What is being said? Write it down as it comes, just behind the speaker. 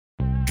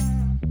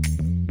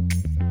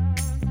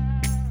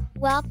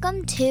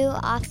Welcome to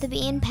Off the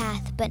Beaten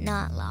Path, but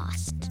Not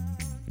Lost.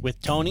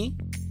 With Tony,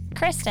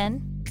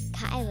 Kristen,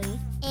 Kylie,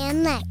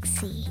 and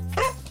Lexi.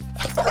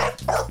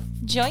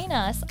 Join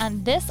us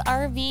on this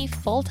RV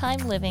full-time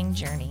living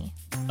journey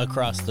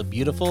across the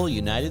beautiful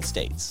United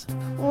States.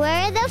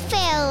 We're the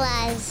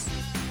Fayolas.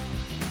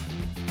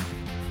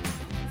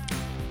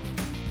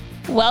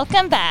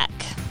 Welcome back.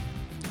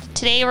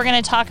 Today we're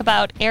going to talk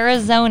about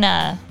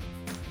Arizona.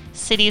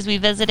 Cities we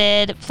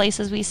visited,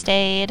 places we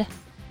stayed,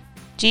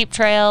 Jeep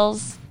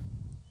trails,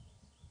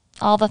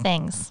 all the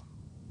things.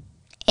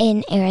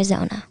 In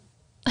Arizona.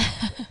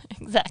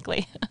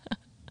 Exactly.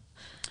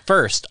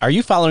 First, are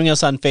you following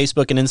us on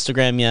Facebook and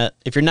Instagram yet?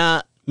 If you're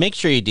not, make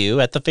sure you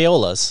do at The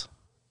Fayolas.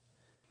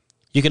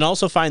 You can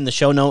also find the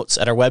show notes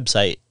at our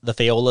website,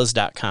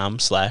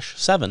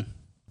 thefayolas.com/7.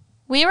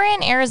 We were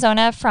in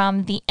Arizona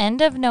from the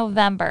end of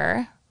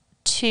November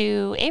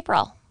to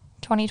April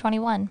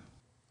 2021.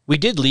 We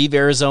did leave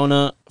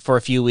Arizona for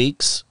a few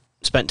weeks,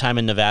 spent time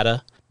in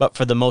Nevada, but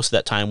for the most of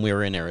that time we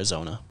were in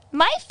Arizona.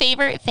 My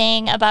favorite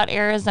thing about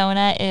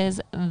Arizona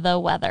is the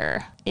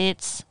weather.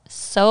 It's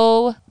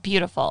so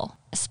beautiful,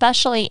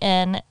 especially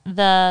in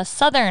the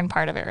southern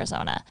part of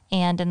Arizona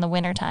and in the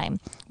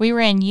wintertime. We were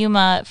in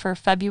Yuma for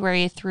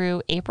February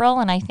through April,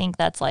 and I think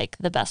that's like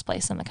the best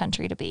place in the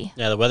country to be.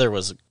 Yeah, the weather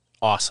was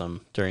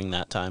awesome during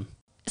that time.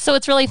 So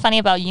what's really funny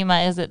about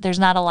Yuma is that there's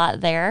not a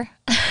lot there.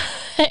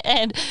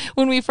 And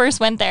when we first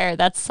went there,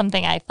 that's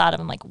something I thought of.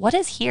 I'm like, what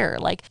is here?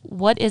 Like,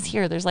 what is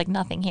here? There's like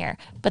nothing here.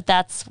 But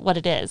that's what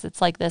it is. It's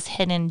like this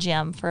hidden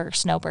gem for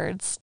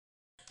snowbirds.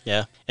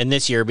 Yeah. And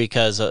this year,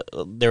 because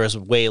there was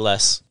way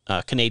less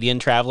Canadian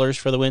travelers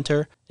for the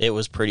winter, it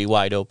was pretty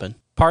wide open.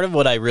 Part of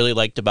what I really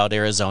liked about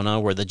Arizona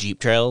were the Jeep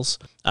trails.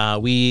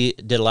 We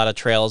did a lot of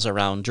trails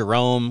around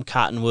Jerome,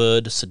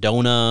 Cottonwood,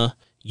 Sedona,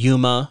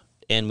 Yuma,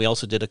 and we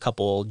also did a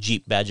couple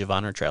Jeep Badge of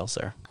Honor trails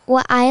there.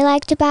 What I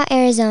liked about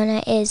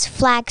Arizona is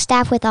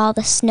Flagstaff with all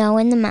the snow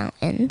in the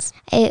mountains.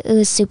 It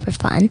was super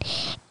fun.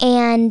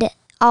 And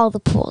all the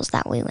pools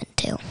that we went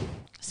to.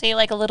 So you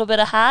like a little bit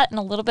of hot and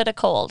a little bit of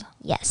cold.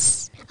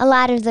 Yes. A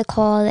lot of the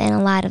cold and a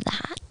lot of the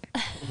hot.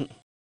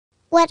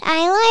 What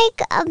I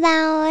like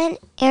about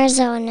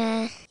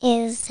Arizona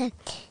is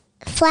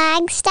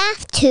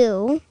Flagstaff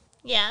too.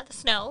 Yeah, the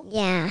snow.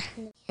 Yeah.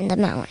 And the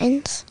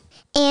mountains.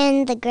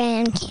 And the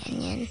Grand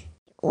Canyon.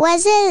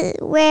 Was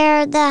it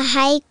where the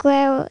hike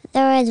where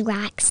there was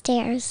rock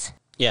stairs?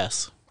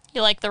 Yes.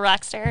 You like the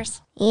rock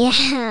stairs?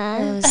 Yeah.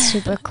 It was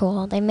super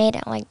cool. They made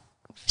it like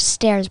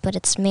stairs, but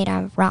it's made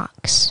out of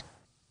rocks.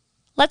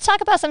 Let's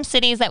talk about some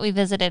cities that we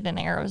visited in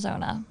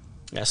Arizona.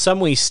 Yeah, some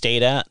we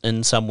stayed at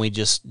and some we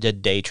just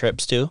did day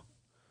trips to.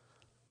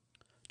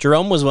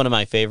 Jerome was one of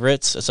my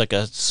favorites. It's like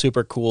a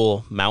super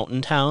cool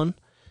mountain town.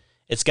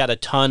 It's got a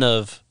ton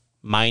of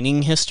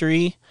mining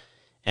history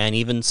and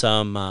even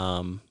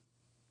some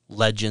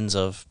legends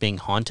of being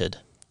haunted.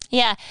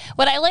 Yeah.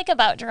 What I like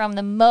about Jerome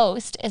the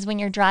most is when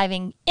you're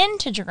driving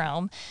into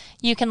Jerome,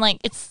 you can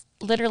it's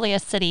literally a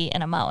city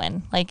in a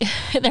mountain. Like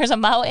there's a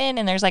mountain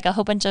and there's like a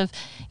whole bunch of,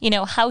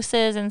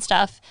 houses and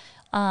stuff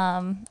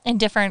in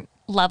different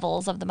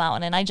levels of the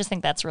mountain. And I just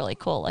think that's really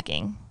cool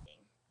looking.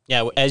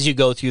 Yeah. As you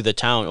go through the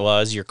town,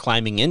 as you're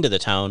climbing into the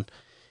town,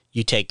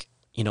 you take,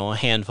 a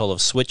handful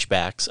of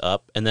switchbacks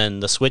up, and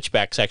then the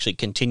switchbacks actually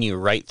continue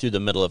right through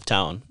the middle of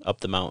town, up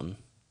the mountain.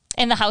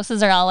 And the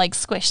houses are all like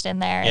squished in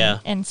there Yeah.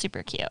 and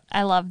super cute.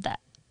 I love that.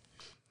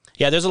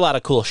 Yeah, there's a lot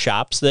of cool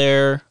shops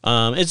there.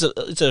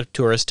 It's a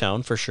tourist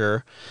town for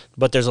sure,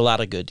 but there's a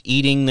lot of good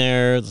eating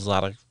there. There's a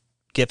lot of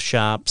gift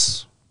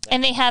shops.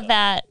 And they have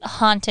that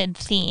haunted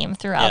theme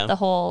throughout the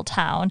whole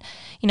town.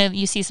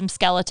 You see some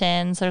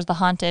skeletons. There's the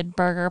haunted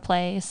burger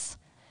place.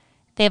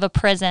 They have a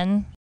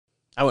prison.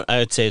 I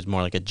would say it's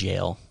more like a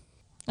jail.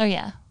 Oh,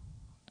 yeah.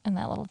 In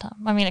that little town.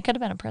 I mean, it could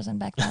have been a prison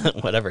back then.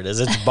 Whatever it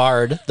is. It's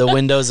barred. The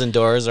windows and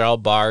doors are all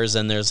bars,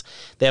 and they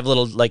have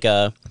little,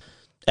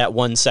 at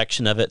one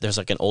section of it, there's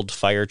like an old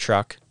fire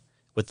truck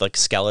with like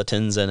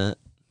skeletons in it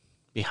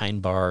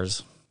behind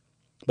bars.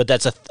 But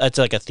that's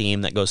like a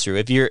theme that goes through.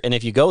 If you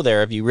go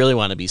there, if you really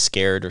want to be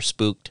scared or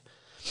spooked,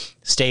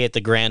 stay at the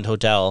Grand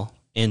Hotel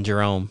in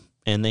Jerome,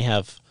 and they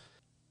have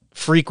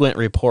frequent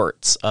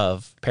reports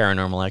of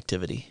paranormal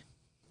activity.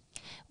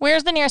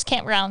 Where's the nearest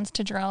campgrounds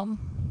to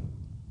Jerome?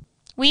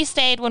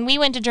 When we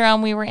went to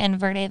Jerome, we were in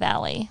Verde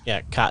Valley.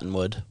 Yeah,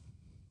 Cottonwood.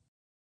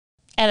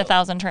 At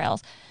 1,000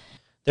 Trails.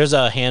 There's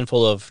a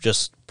handful of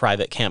just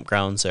private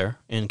campgrounds there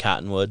in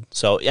Cottonwood.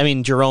 So, I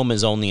mean, Jerome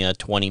is only a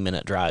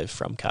 20-minute drive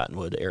from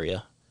Cottonwood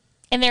area.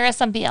 And there is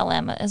some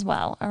BLM as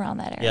well around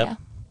that area. Yep.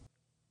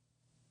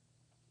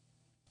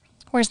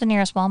 Where's the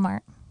nearest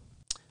Walmart?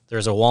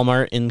 There's a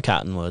Walmart in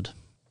Cottonwood.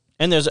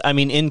 And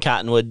in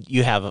Cottonwood,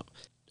 you have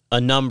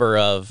a number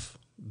of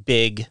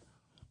big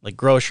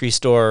grocery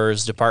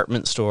stores,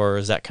 department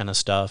stores, that kind of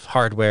stuff,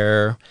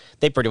 hardware.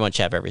 They pretty much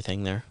have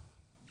everything there.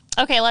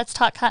 Okay, let's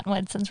talk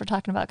Cottonwood since we're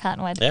talking about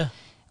Cottonwood. Yeah.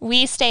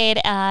 We stayed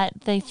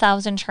at the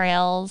 1,000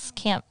 Trails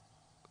Camp,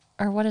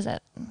 or what is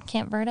it?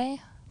 Camp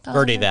Verde?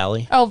 Verde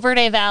Valley. Oh,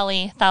 Verde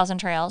Valley, 1,000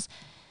 Trails.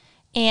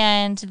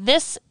 And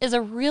this is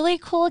a really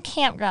cool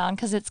campground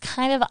because it's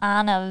kind of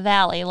on a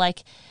valley.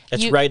 Like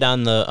It's right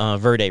on the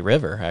Verde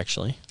River,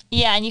 actually.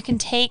 Yeah, and you can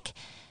take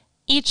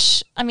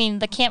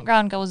the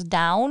campground goes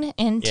down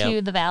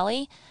into the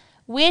valley,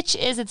 which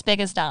is its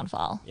biggest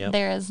downfall. Yep.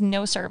 There is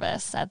no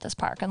service at this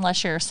park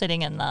unless you're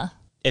sitting in the...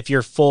 If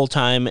you're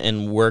full-time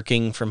and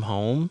working from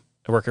home,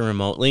 working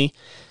remotely,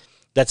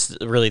 that's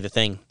really the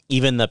thing.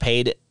 Even the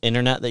paid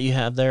internet that you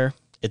have there,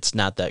 it's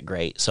not that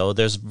great. So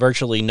there's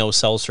virtually no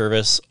cell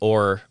service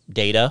or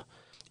data,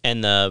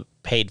 and the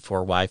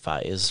paid-for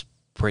Wi-Fi is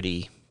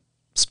pretty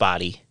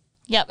spotty.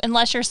 Yep,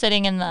 unless you're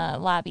sitting in the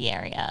lobby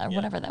area or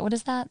whatever that... What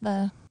is that?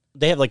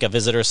 They have like a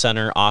visitor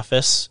center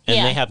office,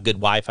 and they have good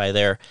Wi-Fi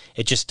there.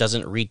 It just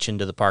doesn't reach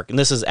into the park. And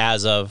this is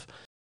as of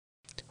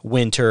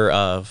winter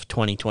of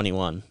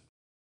 2021.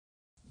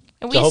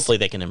 So hopefully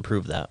they can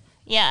improve that.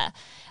 Yeah.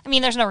 I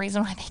mean, there's no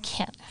reason why they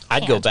can't.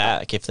 I'd go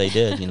back if they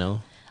did,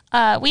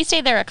 We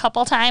stayed there a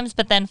couple times,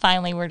 but then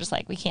finally we're just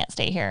like, we can't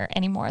stay here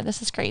anymore.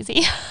 This is crazy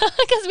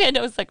because we had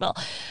no signal.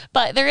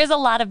 But there is a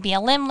lot of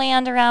BLM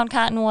land around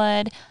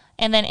Cottonwood.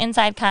 And then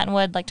inside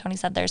Cottonwood, like Tony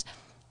said, there's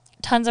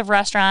tons of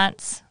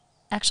restaurants.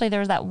 Actually, there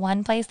was that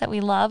one place that we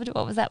loved.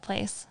 What was that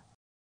place?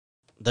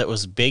 That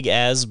was Big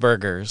As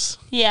Burgers.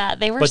 Yeah,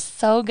 they were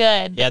so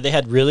good. Yeah, they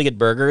had really good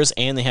burgers,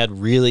 and they had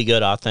really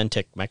good,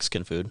 authentic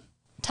Mexican food.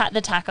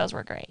 The tacos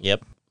were great.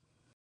 Yep.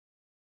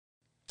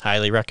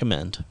 Highly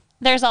recommend.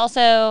 There's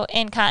also,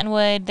 in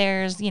Cottonwood,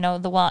 there's, your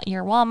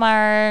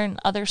Walmart,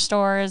 other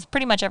stores,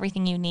 pretty much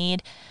everything you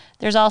need.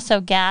 There's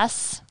also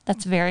gas.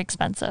 That's very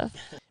expensive.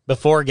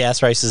 Before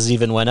gas prices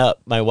even went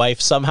up, my wife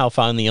somehow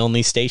found the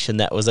only station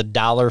that was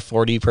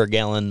 $1.40 per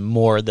gallon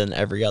more than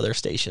every other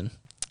station.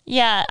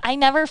 Yeah, I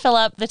never fill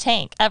up the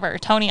tank, ever.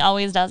 Tony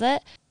always does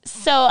it.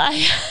 So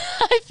I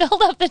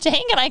filled up the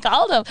tank and I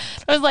called him.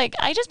 I was like,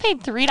 I just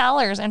paid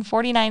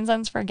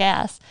 $3.49 for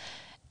gas.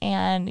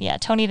 And yeah,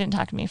 Tony didn't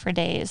talk to me for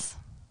days.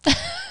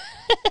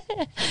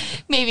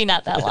 Maybe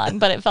not that long,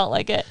 but it felt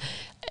like it.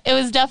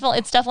 It's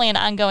definitely an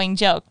ongoing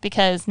joke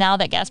because now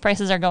that gas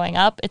prices are going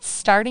up, it's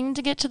starting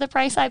to get to the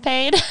price I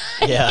paid.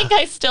 I think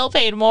I still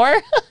paid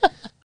more.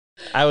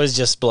 I was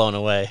just blown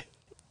away.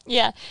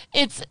 Yeah,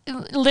 it's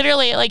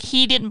literally like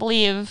he didn't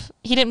believe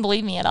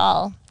me at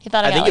all. He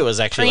thought I think it was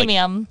actually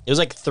premium. It was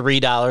like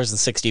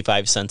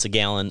 $3.65 a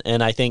gallon,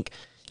 and I think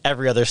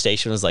every other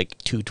station was like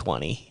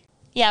 $2.20.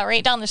 Yeah,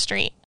 right down the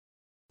street.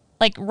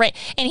 Like right,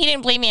 and he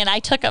didn't believe me, and I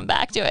took him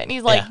back to it, and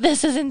he's like,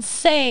 "This is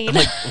insane." I'm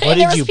like, what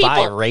did you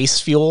buy?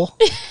 Race fuel?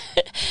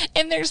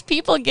 And there's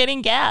people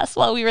getting gas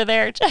while we were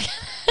there.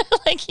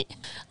 Like,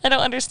 I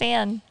don't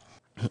understand.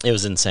 It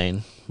was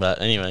insane,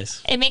 but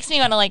anyways, it makes me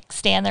want to like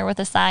stand there with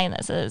a sign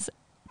that says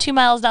 2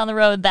 miles down the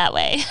road that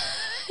way.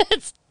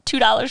 It's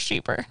 $2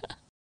 cheaper.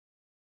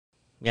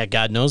 Yeah,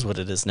 God knows what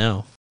it is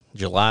now.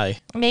 July.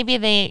 Maybe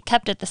they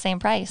kept it the same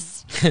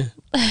price.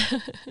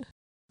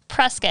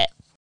 Prescott.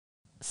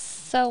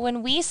 So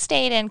when we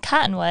stayed in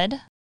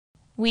Cottonwood,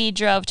 we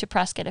drove to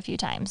Prescott a few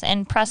times.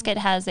 And Prescott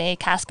has a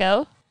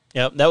Costco.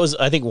 Yep, that was,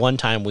 I think, one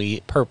time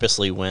we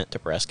purposely went to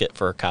Prescott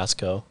for a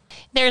Costco.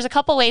 There's a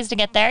couple ways to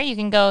get there. You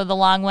can go the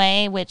long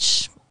way,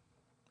 which...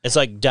 It's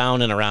like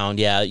down and around,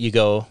 yeah. You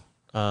go,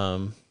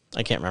 I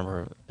can't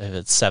remember if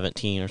it's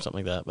 17 or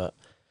something like that, but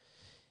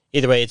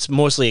either way, it's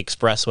mostly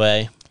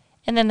expressway.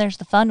 And then there's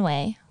the fun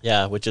way.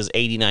 Yeah, which is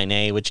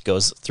 89A, which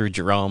goes through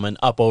Jerome and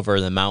up over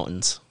the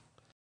mountains.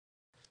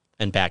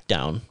 And back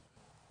down.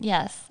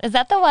 Yes. Is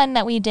that the one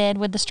that we did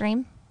with the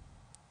stream?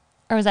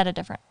 Or was that a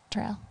different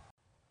trail?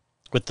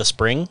 With the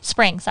spring?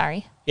 Spring,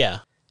 sorry. Yeah.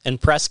 And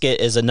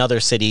Prescott is another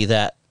city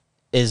that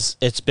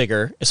it's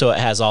bigger, so it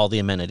has all the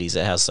amenities.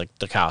 It has like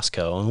the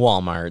Costco and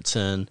Walmarts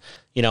and,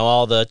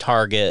 all the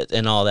Target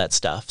and all that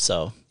stuff.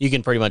 So you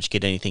can pretty much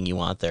get anything you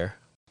want there.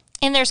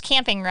 And there's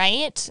camping,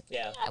 right?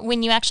 Yeah.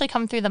 When you actually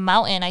come through the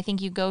mountain, I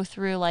think you go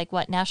through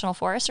National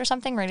Forest or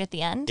something right at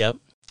the end. Yep.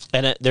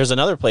 And there's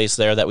another place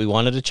there that we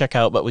wanted to check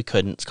out, but we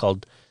couldn't. It's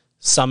called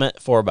Summit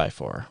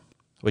 4x4,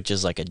 which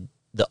is like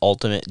the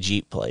ultimate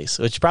Jeep place,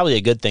 which is probably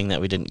a good thing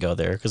that we didn't go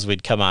there because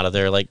we'd come out of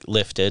there like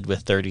lifted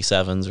with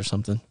 37s or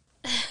something.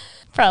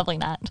 Probably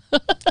not.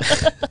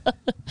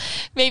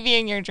 Maybe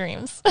in your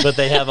dreams. But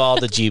they have all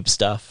the Jeep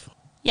stuff.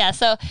 Yeah,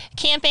 so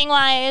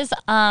camping-wise,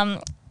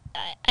 I'm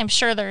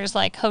sure there's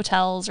like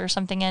hotels or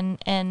something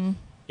in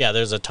Yeah,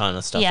 there's a ton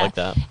of stuff like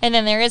that. And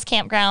then there is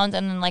campgrounds,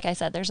 and then like I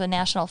said, there's a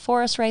national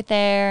forest right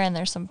there, and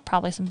there's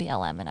probably some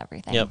BLM and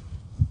everything. Yep.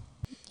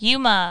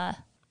 Yuma,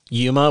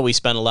 we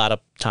spent a lot of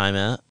time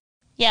at.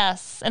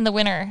 Yes, in the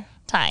winter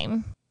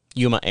time.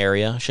 Yuma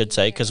area, I should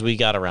say, because we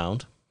got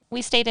around.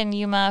 We stayed in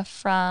Yuma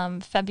from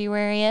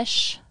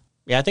February-ish.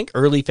 Yeah, I think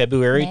early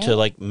February to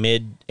like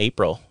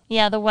mid-April.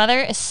 Yeah, the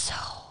weather is so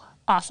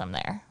awesome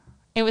there.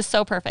 It was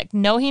so perfect.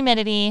 No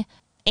humidity,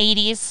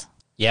 80s.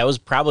 Yeah, it was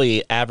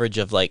probably average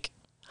of like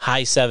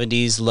high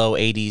 70s, low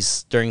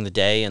 80s during the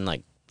day and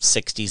like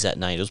 60s at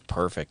night. It was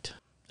perfect.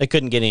 It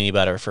couldn't get any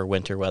better for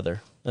winter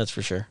weather, that's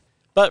for sure.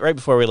 But right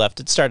before we left,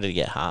 it started to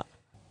get hot.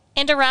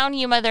 And around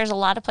Yuma, there's a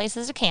lot of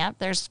places to camp.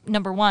 There's,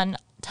 number one,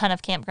 a ton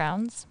of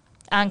campgrounds.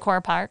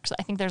 Encore parks.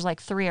 I think there's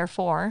like 3 or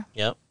 4.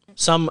 Yep.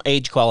 Some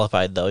age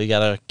qualified, though. You got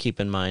to keep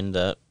in mind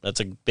that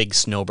that's a big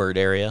snowbird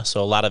area.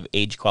 So a lot of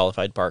age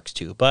qualified parks,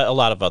 too. But a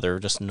lot of other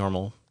just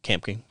normal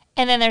camping.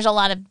 And then there's a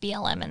lot of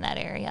BLM in that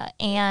area.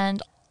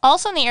 And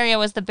also in the area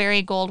was the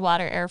Barry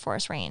Goldwater Air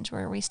Force Range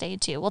where we stayed,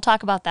 too. We'll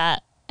talk about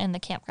that in the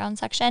campground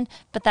section.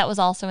 But that was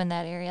also in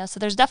that area. So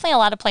there's definitely a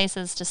lot of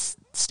places to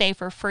stay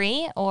for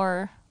free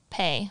or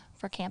pay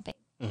for camping.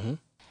 Mm-hmm.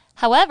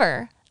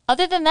 However,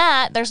 other than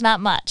that, there's not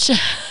much.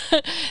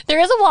 There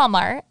is a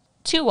Walmart.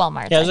 2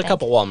 Walmarts. Yeah, there's a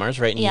couple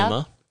Walmarts right in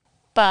Yuma.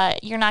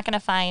 But you're not going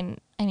to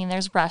find, I mean,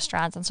 there's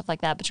restaurants and stuff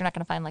like that, but you're not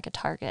going to find like a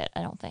Target,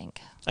 I don't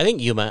think. I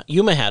think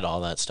Yuma had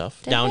all that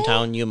stuff.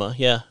 Downtown Yuma,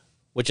 yeah.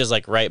 Which is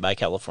like right by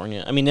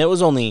California. I mean, it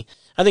was only,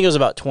 I think it was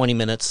about 20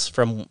 minutes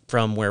from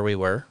where we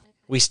were.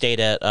 We stayed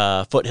at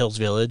Foothills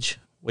Village,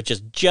 which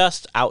is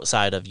just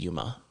outside of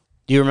Yuma.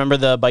 Do you remember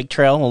the bike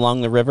trail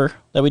along the river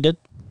that we did?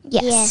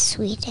 Yes,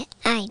 we did.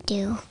 I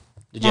do.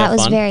 Did you have fun?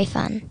 That was very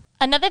fun.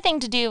 Another thing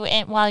to do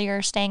while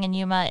you're staying in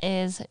Yuma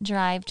is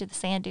drive to the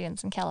sand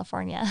dunes in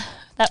California.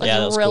 That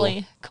was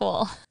really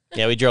cool.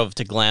 Yeah, we drove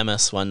to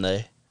Glamis one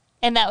day.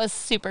 And that was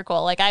super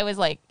cool. Like, I was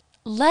like,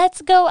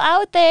 let's go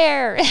out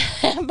there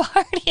and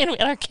party. And we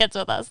had our kids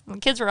with us. The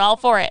kids were all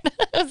for it.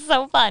 It was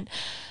so fun.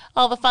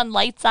 All the fun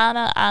lights on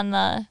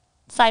the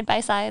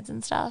side-by-sides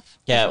and stuff.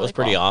 Yeah, it was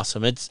pretty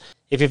awesome. It's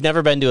if you've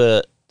never been to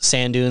a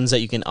sand dunes that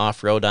you can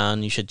off-road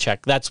on, you should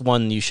check. That's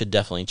one you should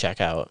definitely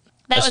check out.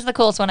 That was the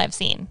coolest one I've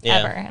seen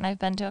ever, and I've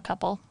been to a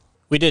couple.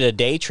 We did a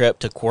day trip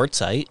to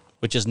Quartzsite,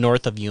 which is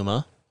north of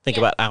Yuma. Think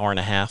about an hour and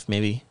a half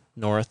maybe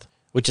north,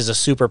 which is a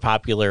super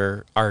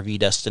popular RV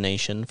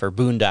destination for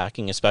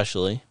boondocking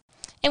especially.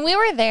 And we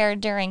were there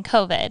during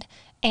COVID,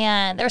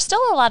 and there were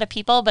still a lot of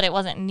people, but it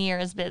wasn't near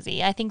as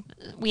busy. I think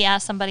we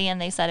asked somebody, and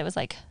they said it was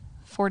like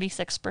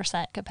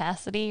 46%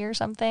 capacity or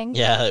something.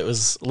 Yeah, it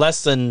was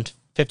less than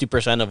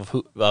 50% of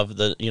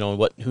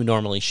who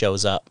normally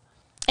shows up.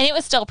 And it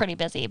was still pretty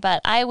busy, but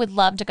I would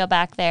love to go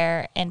back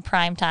there in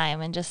prime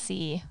time and just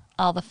see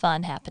all the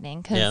fun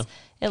happening because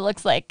it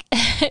looks like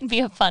it'd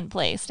be a fun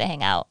place to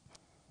hang out.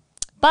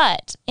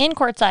 But in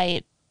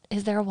Quartzsite,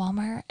 is there a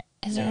Walmart?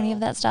 Is there any of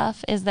that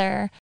stuff?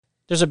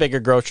 There's a bigger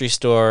grocery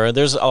store.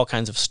 There's all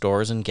kinds of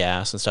stores and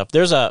gas and stuff.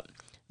 There's an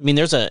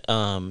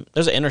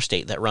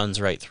interstate that runs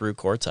right through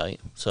Quartzsite.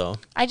 So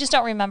I just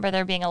don't remember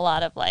there being a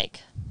lot of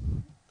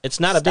it's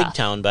not stuff. A big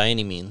town by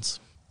any means.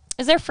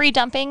 Is there free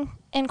dumping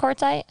in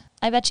Quartzsite?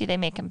 I bet you they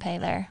make them pay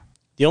there.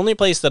 The only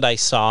place that I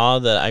saw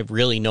that I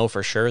really know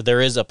for sure, there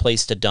is a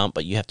place to dump,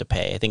 but you have to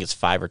pay. I think it's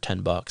 $5 or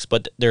 $10.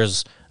 But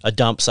there's a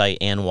dump site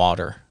and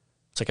water.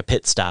 It's like a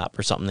pit stop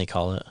or something they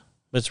call it.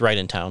 But it's right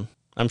in town.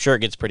 I'm sure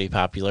it gets pretty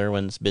popular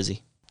when it's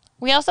busy.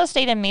 We also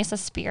stayed in Mesa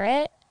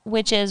Spirit,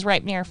 which is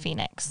right near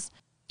Phoenix.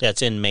 Yeah,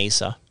 it's in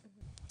Mesa.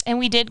 And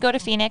we did go to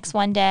Phoenix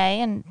one day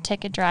and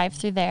take a drive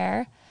through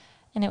there.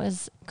 And it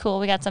was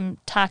cool. We got some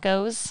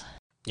tacos.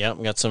 Yeah,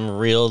 we got some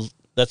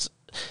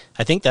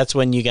I think that's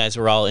when you guys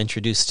were all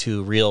introduced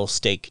to real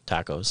steak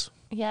tacos.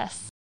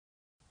 Yes.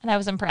 And I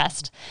was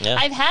impressed. Yeah.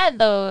 I've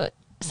had,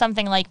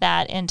 something like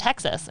that in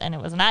Texas, and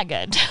it was not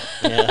good.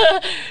 Yeah.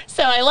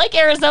 So I like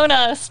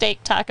Arizona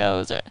steak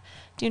tacos.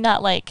 Do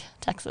not like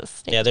Texas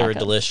steak tacos. Yeah, they were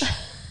delicious.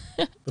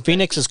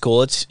 Phoenix is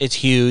cool. It's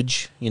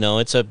huge.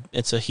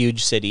 It's a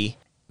huge city.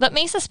 But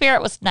Mesa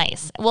Spirit was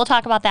nice. We'll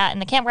talk about that in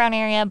the campground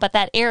area, but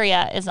that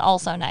area is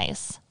also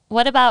nice.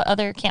 What about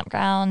other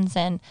campgrounds,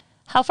 and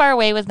how far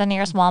away was the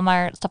nearest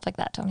Walmart, stuff like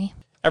that, Tony?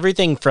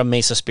 Everything from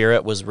Mesa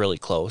Spirit was really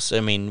close. I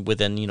mean,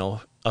 within,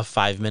 a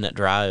 5-minute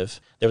drive.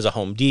 There was a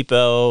Home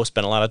Depot,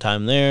 spent a lot of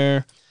time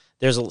there.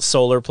 There's a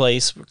solar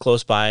place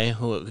close by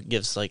who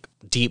gives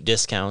deep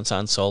discounts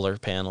on solar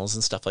panels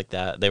and stuff like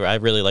that. I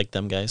really like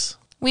them guys.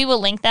 We will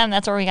link them.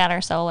 That's where we got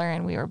our solar,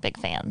 and we were big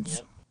fans.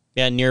 Yep.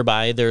 Yeah,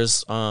 nearby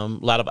there's a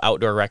lot of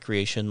outdoor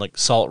recreation like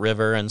Salt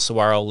River and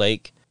Saguaro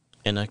Lake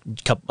and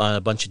a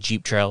bunch of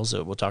Jeep trails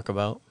that we'll talk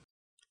about.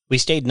 We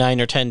stayed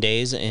 9 or 10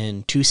 days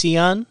in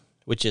Tucson,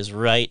 which is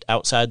right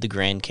outside the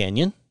Grand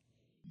Canyon.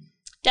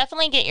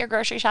 Definitely get your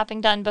grocery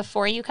shopping done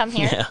before you come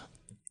here. Yeah.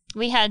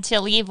 We had to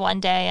leave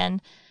one day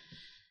and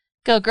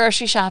go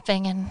grocery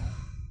shopping and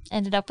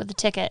ended up with a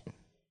ticket.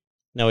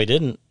 No, we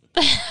didn't.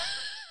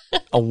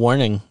 A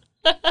warning.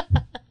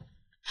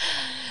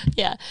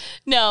 Yeah.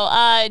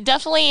 No,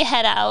 definitely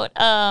head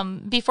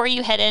out. Before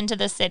you head into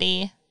the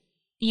city,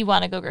 you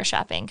want to go grocery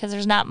shopping because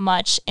there's not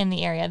much in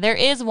the area. There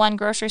is one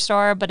grocery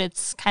store, but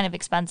it's kind of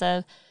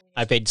expensive.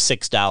 I paid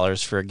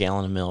 $6 for a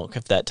gallon of milk,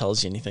 if that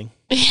tells you anything.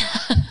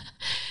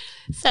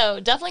 So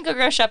definitely go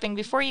grocery shopping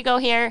before you go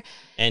here.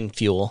 And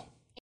fuel.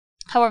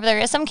 However, there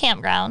is some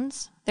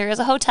campgrounds. There is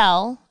a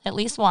hotel, at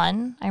least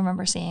one, I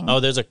remember seeing. Oh,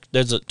 there's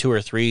 2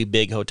 or 3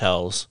 big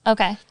hotels.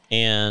 Okay.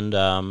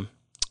 And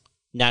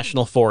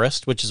National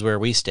Forest, which is where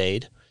we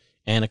stayed,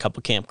 and a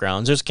couple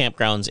campgrounds. There's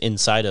campgrounds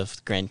inside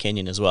of Grand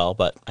Canyon as well,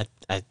 but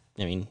I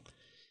mean,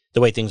 the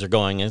way things are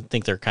going, I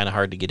think they're kind of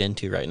hard to get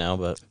into right now.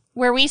 But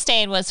where we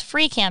stayed was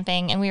free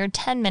camping, and we were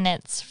 10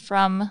 minutes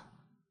from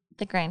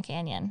the Grand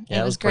Canyon.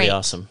 Yeah, it was great. Pretty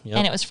awesome. Yep.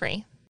 And it was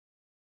free.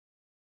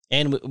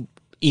 And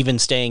even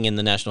staying in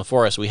the national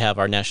forest, we have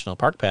our national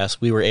park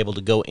pass. We were able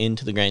to go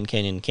into the Grand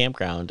Canyon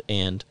campground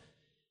and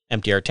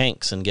empty our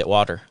tanks and get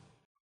water.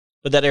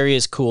 But that area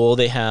is cool.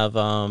 They have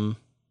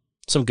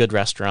some good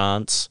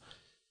restaurants.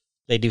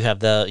 They do have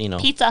the,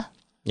 Pizza.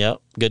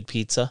 Yep, good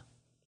pizza.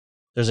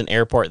 There's an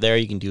airport there.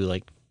 You can do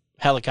like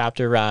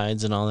helicopter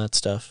rides and all that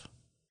stuff.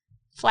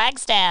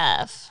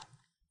 Flagstaff.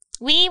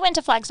 We went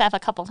to Flagstaff a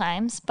couple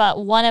times,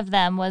 but one of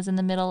them was in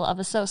the middle of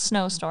a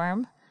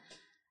snowstorm,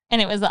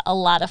 and it was a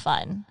lot of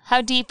fun.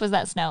 How deep was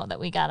that snow that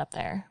we got up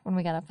there when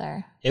we got up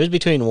there? It was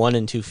between 1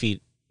 and 2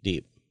 feet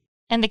deep.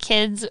 And the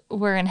kids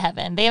were in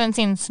heaven. They haven't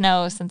seen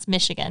snow since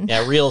Michigan.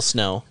 Yeah, real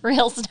snow.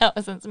 Real snow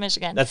since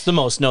Michigan. That's the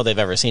most snow they've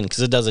ever seen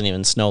because it doesn't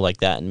even snow like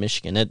that in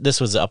Michigan. This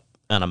was up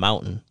on a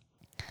mountain.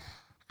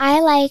 I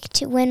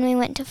liked when we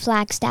went to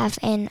Flagstaff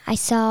and I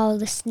saw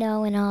the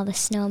snow and all the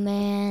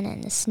snowmen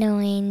and the snow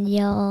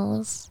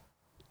angels.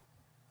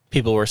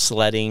 People were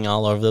sledding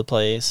all over the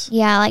place.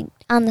 Yeah, like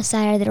on the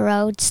side of the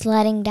road,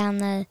 sledding down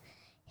the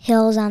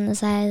hills on the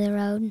side of the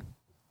road.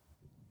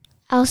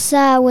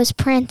 Elsa was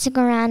prancing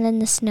around in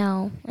the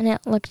snow, and it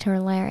looked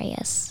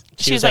hilarious.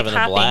 She was like having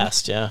hopping. a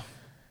blast, yeah.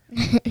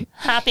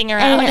 Hopping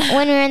around. And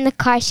when we were in the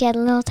car, she had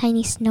little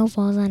tiny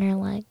snowballs on her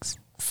legs.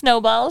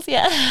 Snowballs,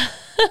 yeah.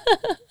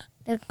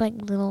 They looked like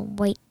little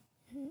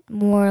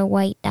more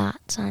white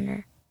dots on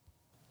her.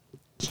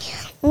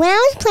 When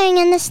I was playing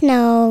in the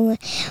snow,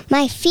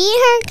 my feet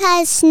hurt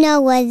because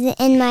snow was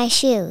in my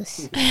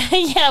shoes.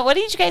 Yeah, what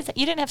did you guys...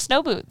 You didn't have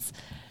snow boots.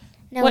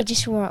 No, we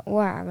just wore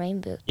our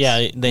rain boots.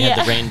 Yeah, they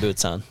had the rain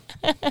boots on.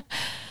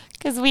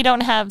 Because we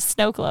don't have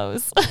snow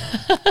clothes.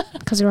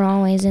 Because we're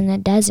always in the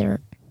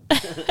desert.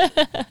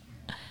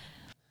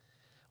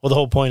 Well, the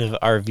whole point of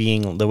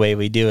RVing the way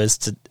we do is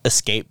to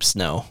escape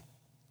snow.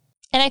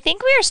 And I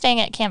think we were staying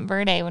at Camp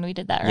Verde when we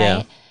did that, right?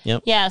 Yeah.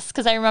 Yep. Yes,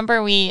 because I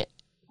remember we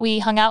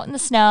hung out in the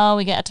snow.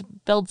 We got to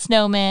build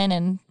snowmen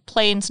and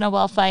play in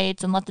snowball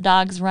fights and let the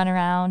dogs run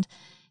around.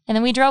 And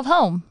then we drove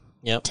home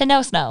to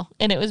no snow,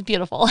 and it was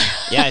beautiful.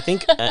 Yeah, I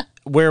think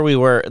where we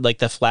were, like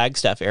the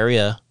Flagstaff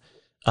area,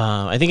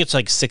 I think it's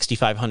like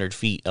 6,500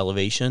 feet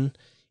elevation.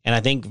 And I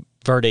think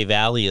Verde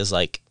Valley is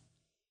like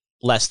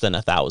less than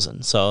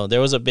 1,000. So there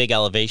was a big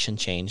elevation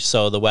change.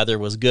 So the weather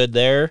was good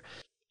there,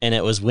 and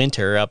it was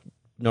winter up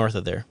north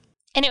of there.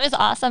 And it was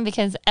awesome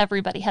because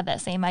everybody had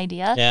that same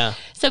idea. Yeah.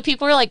 So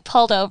people were like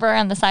pulled over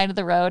on the side of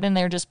the road and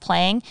they were just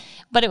playing.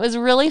 But it was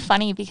really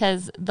funny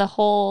because the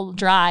whole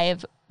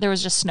drive, there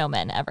was just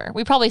snowmen ever.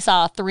 We probably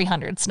saw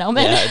 300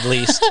 snowmen. Yeah, at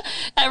least.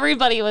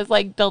 Everybody was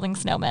like building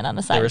snowmen on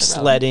the side They were of the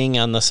road. sledding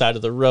on the side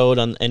of the road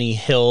on any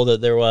hill that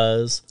there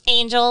was.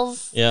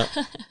 Angels. Yeah.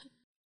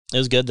 It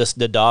was good.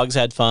 The dogs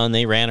had fun.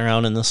 They ran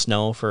around in the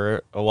snow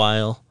for a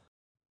while.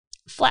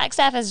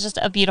 Flagstaff is just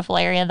a beautiful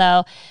area,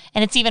 though,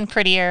 and it's even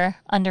prettier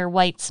under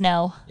white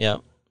snow. Yeah.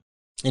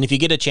 And if you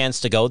get a chance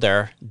to go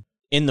there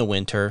in the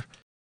winter,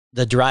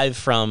 the drive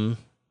from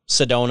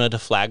Sedona to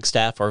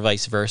Flagstaff or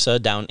vice versa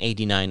down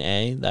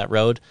 89A, that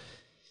road,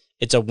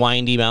 it's a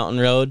windy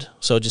mountain road,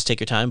 so just take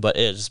your time, but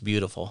it is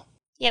beautiful.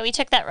 Yeah, we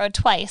took that road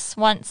twice,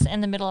 once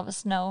in the middle of a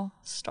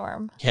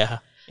snowstorm. Yeah,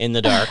 in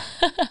the dark.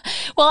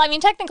 Well, I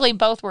mean, technically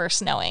both were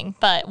snowing,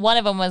 but one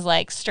of them was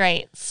like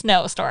straight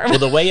snowstorm. Well,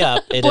 the way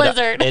up, it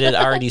Blizzard. had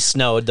already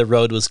snowed. The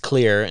road was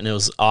clear, and it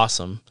was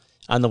awesome.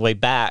 On the way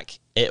back,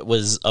 it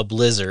was a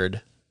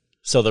blizzard,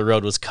 so the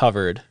road was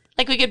covered.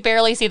 Like we could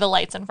barely see the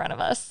lights in front of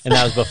us. And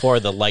that was before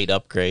the light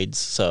upgrades,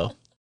 so.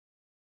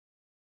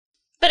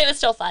 But it was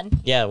still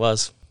fun. Yeah, it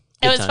was.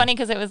 It was funny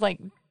because it was like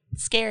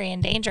scary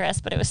and dangerous,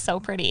 but it was so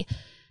pretty.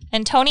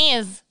 And Tony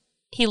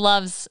he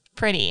loves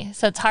pretty,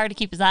 so it's hard to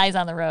keep his eyes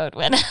on the road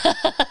when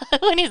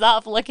when he's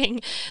off looking.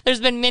 There's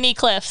been many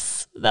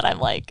cliffs that I'm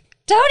like,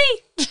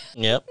 Tony!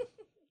 Yep.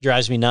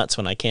 Drives me nuts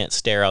when I can't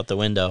stare out the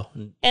window.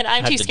 And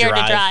I'm too scared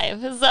to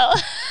drive. So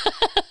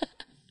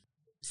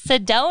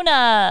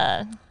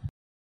Sedona.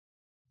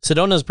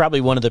 Sedona is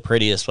probably one of the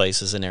prettiest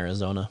places in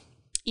Arizona.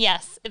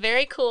 Yes,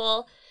 very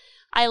cool.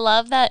 I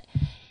love that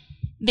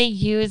they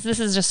use, this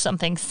is just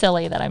something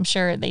silly that I'm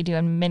sure they do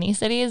in many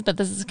cities, but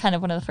this is kind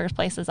of one of the first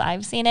places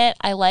I've seen it.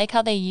 I like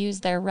how they use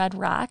their red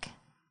rock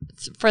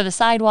for the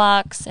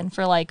sidewalks and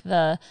for like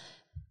the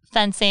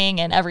fencing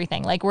and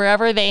everything. Like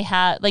wherever they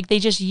have, like they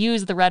just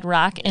use the red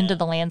rock into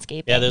the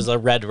landscaping. Yeah, there's a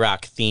red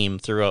rock theme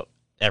throughout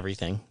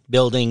everything.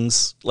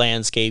 Buildings,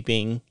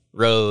 landscaping,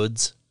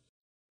 roads.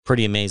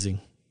 Pretty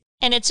amazing.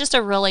 And it's just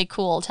a really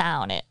cool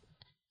town.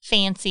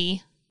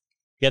 Fancy.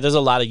 Yeah, there's a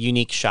lot of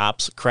unique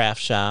shops,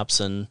 craft shops,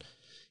 and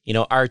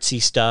artsy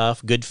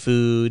stuff, good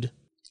food.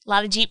 A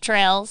lot of Jeep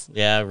trails.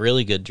 Yeah,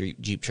 really good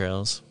Jeep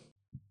trails.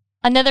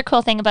 Another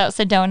cool thing about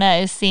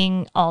Sedona is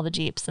seeing all the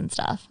Jeeps and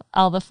stuff.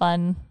 All the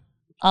fun,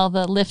 all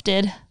the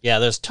lifted Yeah,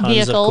 there's tons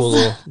vehicles.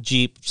 of cool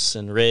Jeeps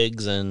and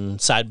rigs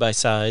and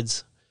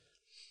side-by-sides.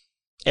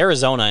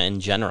 Arizona in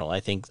general, I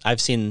think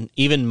I've seen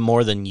even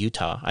more than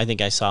Utah. I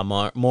think I saw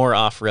more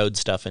off-road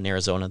stuff in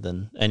Arizona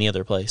than any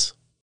other place.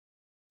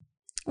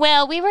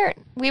 Well, we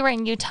were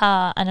in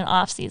Utah on an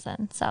off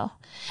season, so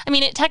I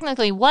mean it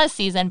technically was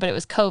season, but it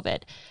was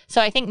COVID.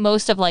 So I think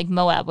most of like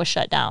Moab was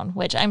shut down,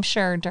 which I'm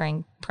sure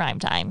during prime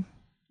time,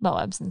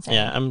 Moab's insane.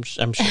 Yeah, I'm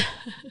sure.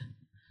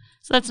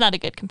 So that's not a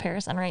good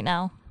comparison right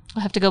now.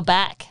 We'll have to go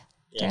back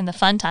during the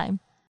fun time.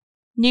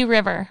 New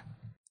River.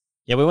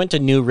 Yeah, we went to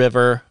New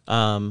River,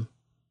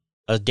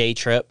 a day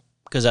trip,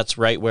 because that's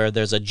right where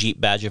there's a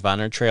Jeep Badge of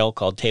Honor trail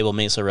called Table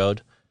Mesa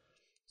Road.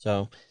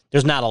 So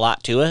there's not a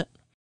lot to it.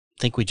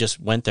 I think we just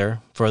went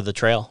there for the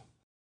trail.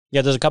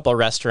 Yeah, there's a couple of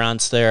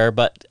restaurants there,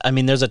 but I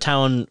mean, there's a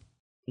town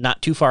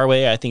not too far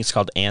away. I think it's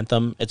called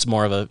Anthem. It's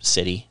more of a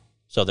city.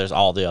 So there's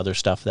all the other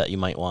stuff that you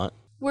might want.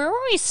 Where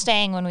were we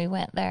staying when we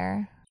went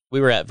there?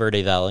 We were at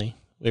Verde Valley.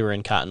 We were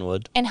in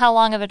Cottonwood. And how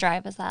long of a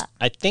drive is that?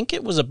 I think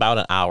it was about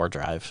an hour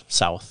drive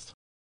south.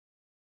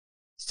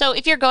 So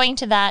if you're going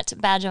to that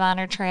Badge of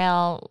Honor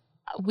trail,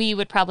 we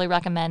would probably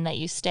recommend that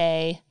you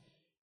stay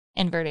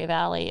in Verde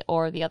Valley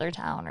or the other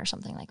town or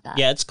something like that.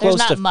 Yeah, it's close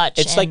There's to not much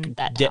it's in like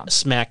that town.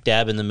 smack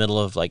dab in the middle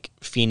of like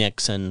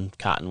Phoenix and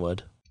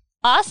Cottonwood.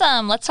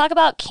 Awesome. Let's talk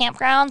about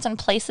campgrounds and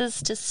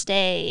places to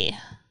stay.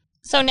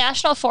 So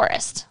National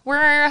Forest.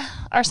 Where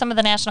are some of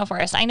the national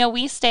forests? I know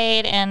we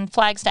stayed in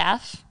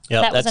Flagstaff.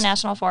 Yep, that was a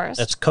national forest.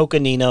 That's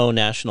Coconino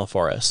National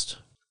Forest.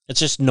 It's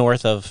just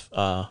north of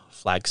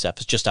Flagstaff.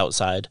 It's just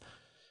outside.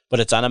 But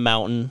it's on a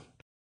mountain.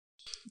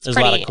 There's a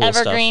lot of cool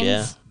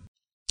evergreens. stuff. Yeah.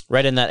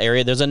 Right in that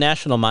area. There's a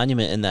national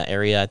monument in that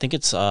area. I think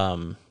it's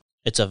a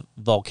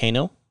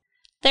volcano.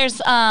 There's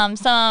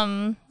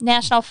some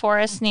national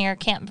forests near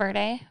Camp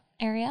Verde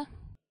area.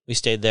 We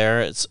stayed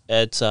there. It's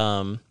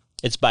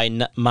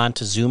by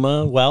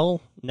Montezuma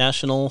Well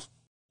National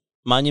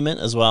Monument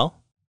as well.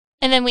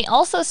 And then we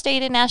also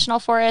stayed in national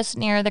forest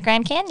near the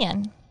Grand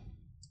Canyon.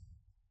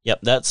 Yep,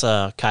 that's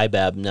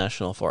Kaibab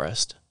National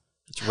Forest.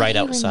 It's right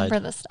How do you outside.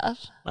 remember this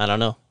stuff? I don't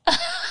know.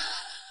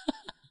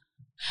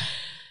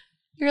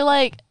 You're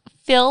like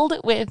filled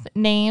with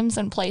names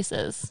and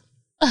places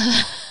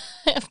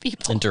of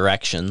people And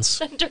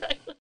directions.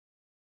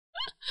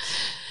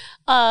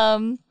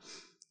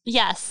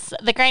 Yes,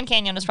 the Grand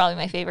Canyon was probably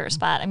my favorite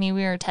spot. I mean,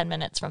 we were 10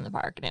 minutes from the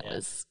park, and it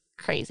was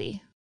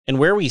crazy. And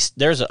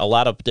there's a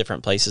lot of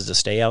different places to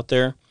stay out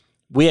there.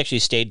 We actually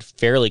stayed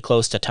fairly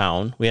close to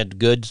town. We had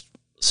good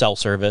cell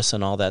service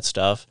and all that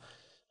stuff.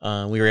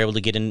 We were able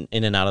to get in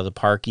and out of the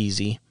park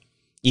easy.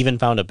 Even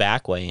found a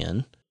back way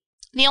in.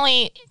 The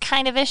only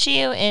kind of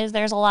issue is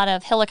there's a lot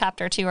of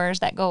helicopter tours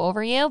that go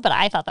over you, but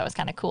I thought that was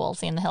kind of cool,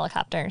 seeing the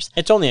helicopters.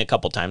 It's only a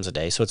couple times a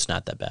day, so it's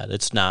not that bad.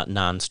 It's not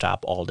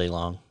nonstop all day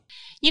long.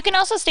 You can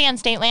also stay on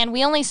state land.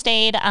 We only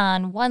stayed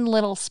on one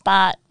little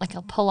spot, like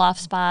a pull-off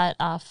spot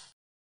off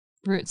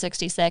Route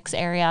 66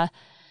 area.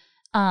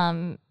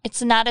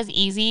 It's not as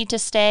easy to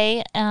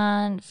stay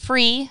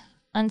free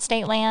on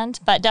state land,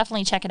 but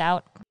definitely check it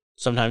out.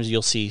 Sometimes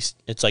you'll see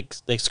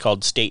it's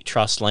called state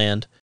trust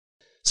land.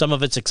 Some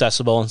of it's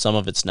accessible and some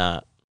of it's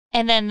not.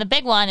 And then the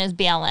big one is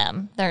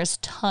BLM. There's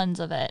tons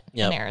of it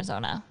in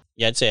Arizona.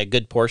 Yeah, I'd say a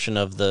good portion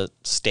of the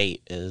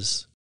state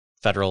is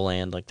federal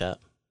land like that.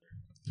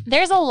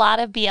 There's a lot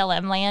of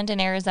BLM land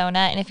in Arizona,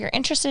 and if you're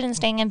interested in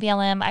staying in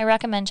BLM, I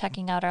recommend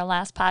checking out our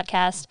last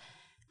podcast,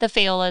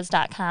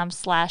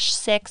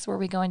 thefayolas.com/6, where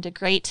we go into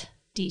great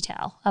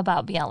detail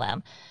about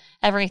BLM.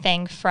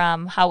 Everything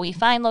from how we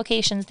find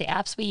locations, the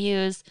apps we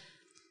use,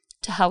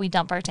 to how we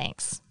dump our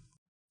tanks.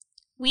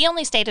 We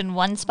only stayed in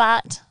one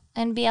spot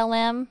in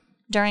BLM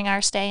during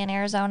our stay in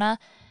Arizona,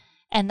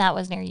 and that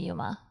was near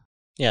Yuma.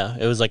 Yeah,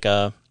 it was like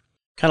a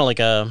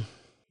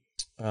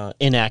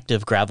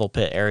inactive gravel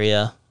pit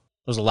area.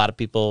 There's a lot of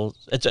people.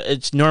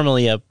 It's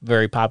normally a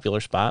very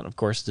popular spot. Of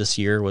course, this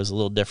year was a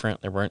little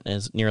different. There weren't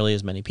nearly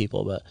as many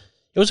people, but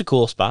it was a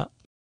cool spot.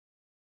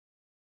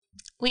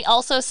 We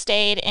also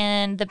stayed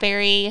in the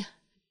Barry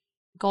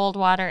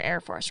Goldwater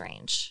Air Force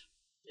Range,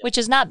 which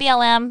is not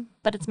BLM,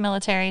 but it's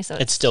military, so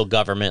it's still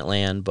government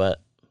land,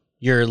 but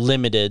you're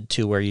limited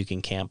to where you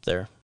can camp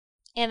there.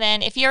 And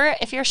then if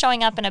you're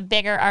showing up in a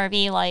bigger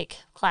RV like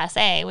Class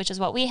A, which is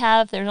what we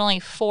have, there's only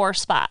 4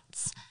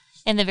 spots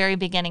in the very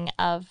beginning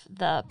of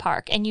the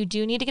park. And you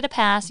do need to get a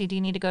pass. You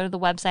do need to go to the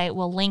website.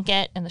 We'll link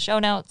it in the show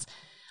notes.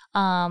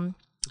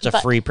 It's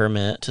a free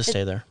permit to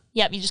stay there.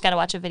 Yep, you just got to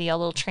watch a video, a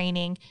little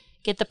training,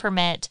 get the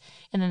permit,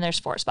 and then there's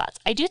 4 spots.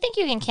 I do think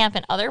you can camp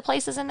in other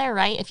places in there,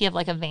 right? If you have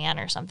like a van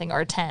or something or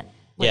a tent,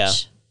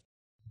 which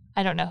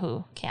I don't know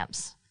who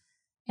camps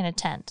in a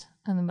tent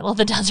in the middle of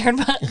the desert,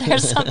 but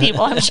there's some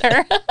people, I'm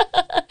sure.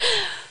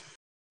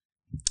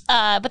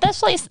 But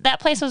that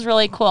place was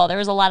really cool. There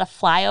was a lot of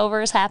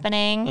flyovers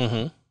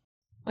happening,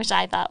 which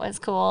I thought was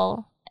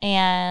cool.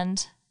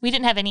 And we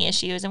didn't have any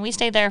issues. And we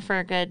stayed there for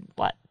a good,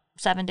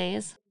 7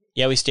 days?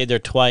 Yeah, we stayed there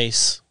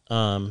twice,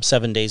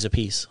 7 days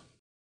apiece.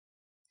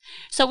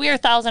 So we are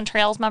 1,000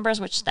 Trails members,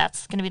 which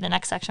that's going to be the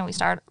next section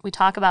we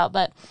talk about.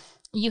 But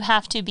you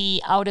have to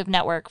be out of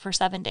network for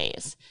 7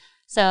 days.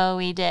 So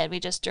we did. We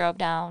just drove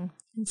down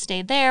and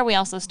stayed there. We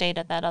also stayed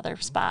at that other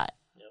spot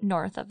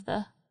north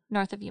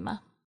of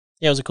Yuma.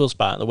 Yeah, it was a cool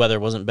spot. The weather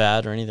wasn't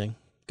bad or anything.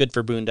 Good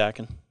for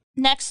boondocking.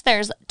 Next,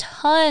 there's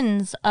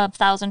tons of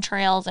Thousand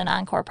Trails and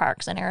Encore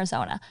parks in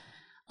Arizona.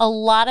 A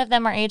lot of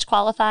them are age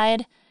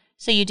qualified,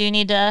 so you do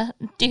need to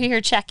do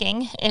your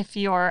checking if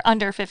you're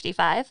under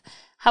 55.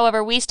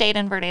 However, we stayed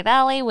in Verde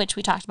Valley, which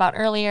we talked about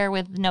earlier,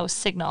 with no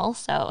signal.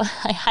 So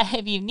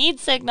if you need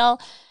signal,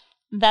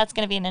 that's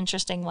going to be an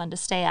interesting one to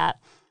stay at.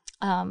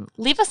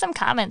 Leave us some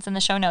comments in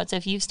the show notes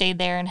if you've stayed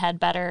there and had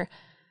better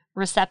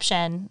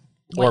reception.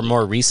 Or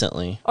more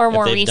recently. Or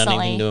more if they've recently.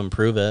 done anything to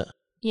improve it.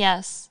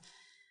 Yes.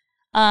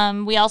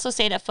 We also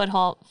stayed at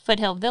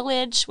Foothill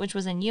Village, which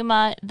was in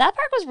Yuma. That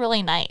park was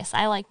really nice.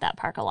 I liked that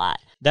park a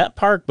lot. That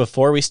park,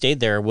 before we stayed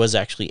there, was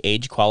actually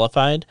age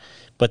qualified,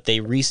 but they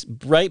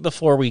right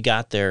before we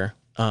got there,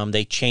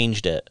 they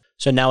changed it.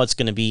 So now it's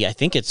going to be, I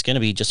think it's going to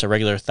be just a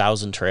regular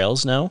Thousand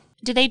Trails now.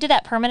 Did they do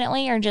that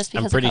permanently or just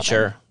because I'm pretty of COVID?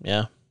 sure,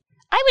 yeah.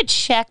 I would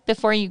check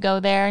before you go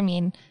there. I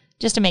mean,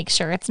 just to make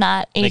sure it's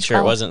not age Make sure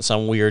it wasn't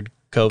some weird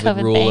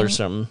COVID rule thing. or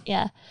something.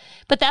 Yeah.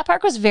 But that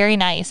park was very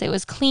nice. It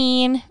was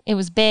clean. It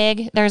was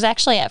big. There's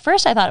actually, at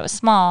first I thought it was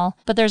small,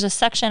 but there's a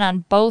section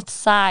on both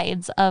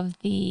sides of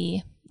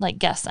the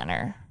guest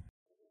center.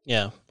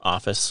 Yeah,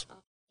 office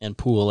and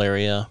pool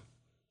area.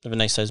 They have a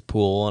nice sized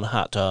pool and a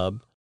hot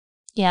tub.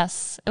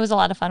 Yes, it was a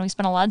lot of fun. We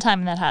spent a lot of time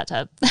in that hot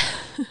tub.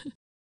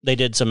 They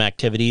did some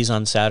activities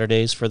on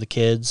Saturdays for the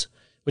kids,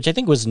 which I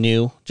think was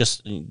new,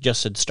 just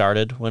had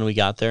started when we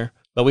got there.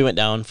 But we went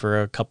down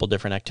for a couple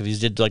different activities,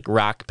 did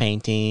rock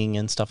painting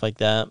and stuff like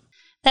that.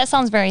 That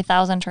sounds very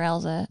Thousand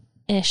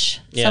Trails-ish.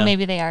 Yeah. So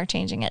maybe they are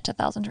changing it to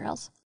Thousand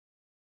Trails.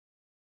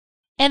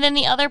 And then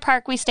the other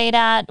park we stayed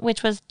at,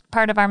 which was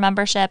part of our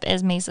membership,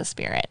 is Mesa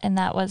Spirit. And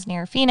that was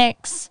near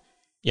Phoenix.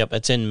 Yep,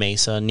 it's in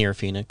Mesa, near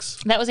Phoenix.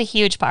 That was a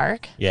huge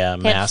park. Yeah,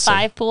 It had massive.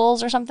 5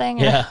 pools or something?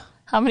 Yeah.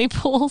 How many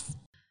pools?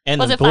 And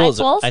Was the it 5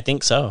 pools? I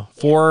think so.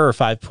 4 or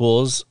 5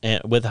 pools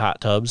with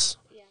hot tubs.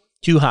 Yeah.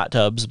 2 hot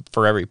tubs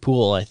for every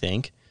pool, I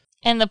think.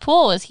 And the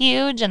pool was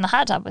huge and the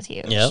hot tub was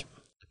huge. Yep.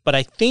 But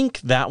I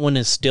think that one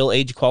is still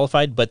age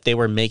qualified, but they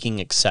were making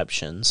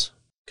exceptions.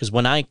 Because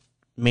when I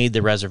made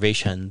the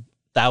reservation,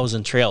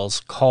 Thousand Trails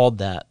called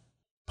that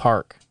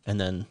park and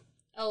then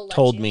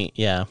told me,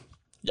 yeah.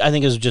 I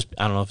think it was just,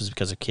 I don't know if it's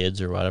because of kids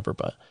or whatever,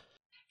 but.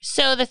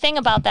 So the thing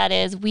about that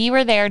is we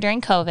were there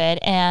during COVID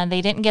and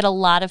they didn't get a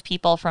lot of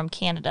people from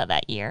Canada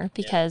that year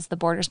because the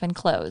border's been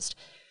closed.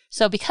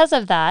 So because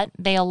of that,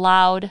 they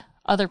allowed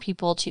other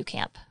people to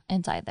camp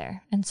inside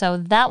there. And so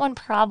that one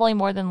probably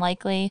more than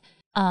likely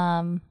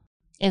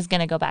is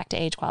going to go back to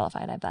age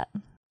qualified, I bet.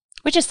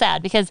 Which is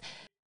sad because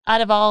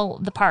out of all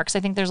the parks, I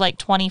think there's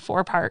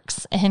 24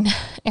 parks in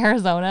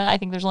Arizona. I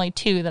think there's only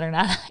 2 that are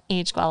not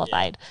age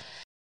qualified.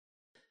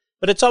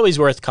 But it's always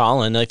worth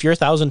calling. If you're a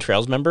Thousand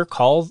Trails member,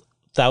 call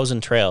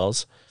Thousand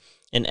Trails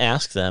and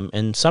ask them.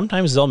 And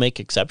sometimes they'll make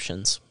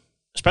exceptions,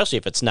 especially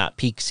if it's not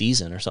peak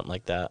season or something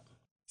like that.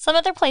 Some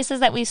other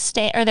places that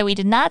we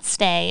did not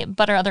stay,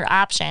 but are other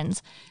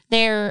options.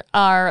 There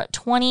are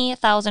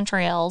 20,000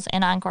 trails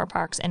and Encore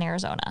parks in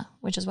Arizona,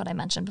 which is what I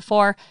mentioned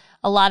before.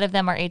 A lot of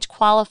them are age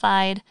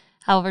qualified.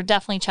 However,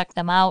 definitely check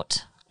them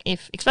out.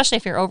 Especially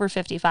if you're over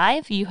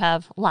 55, you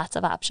have lots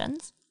of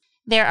options.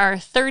 There are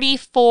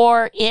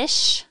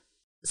 34-ish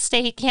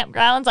state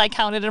campgrounds. I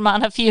counted them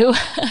on a few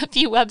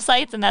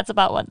websites, and that's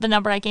about what the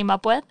number I came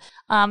up with.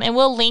 And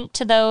we'll link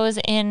to those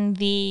in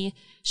the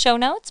show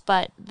notes,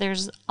 but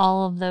there's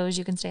all of those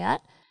you can stay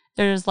at.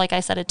 There's, like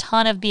I said, a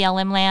ton of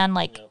BLM land,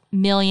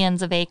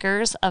 millions of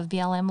acres of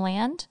BLM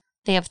land.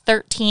 They have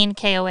 13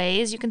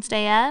 KOAs you can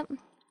stay at.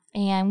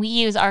 And we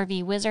use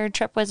RV Wizard,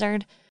 Trip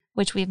Wizard,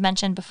 which we've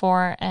mentioned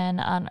before and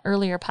on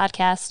earlier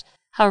podcasts.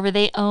 However,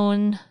 they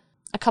own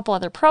a couple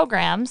other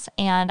programs,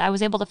 and I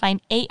was able to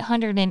find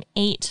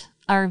 808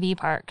 RV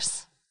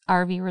parks,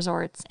 RV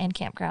resorts, and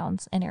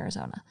campgrounds in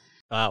Arizona.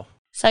 Wow.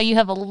 So you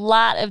have a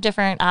lot of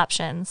different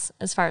options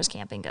as far as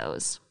camping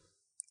goes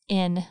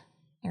in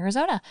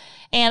Arizona.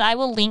 And I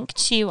will link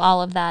to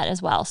all of that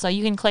as well. So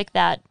you can click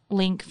that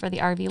link for the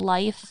RV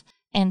Life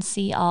and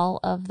see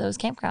all of those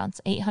campgrounds,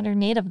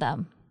 808 of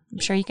them. I'm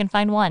sure you can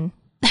find one.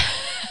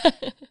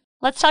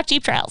 Let's talk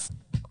Jeep trails.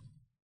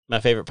 My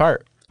favorite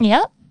part.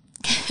 Yep.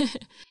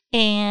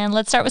 And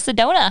let's start with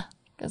Sedona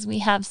because we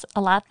have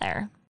a lot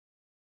there.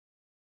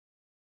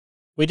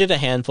 We did a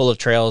handful of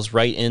trails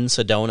right in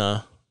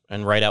Sedona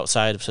and right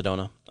outside of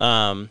Sedona.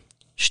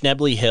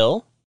 Schnebly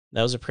Hill,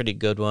 that was a pretty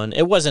good one.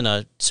 It wasn't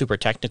a super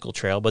technical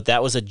trail, but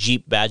that was a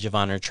Jeep Badge of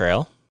Honor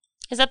trail.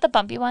 Is that the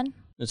bumpy one?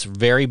 It's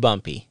very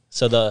bumpy.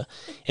 So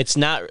it's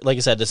not, like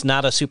I said, it's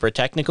not a super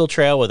technical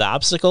trail with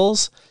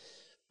obstacles,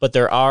 but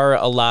there are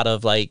a lot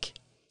of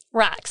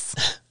rocks.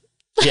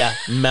 Yeah,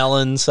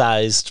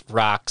 melon-sized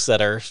rocks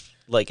that are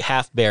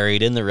half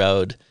buried in the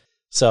road.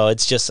 So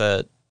it's just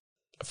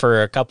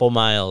for a couple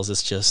miles,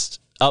 it's just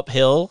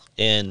uphill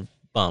and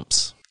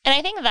bumps. And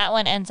I think that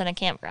one ends in a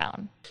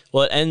campground.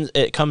 Well,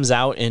 it comes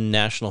out in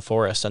National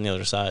Forest on the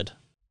other side.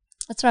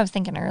 That's what I was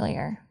thinking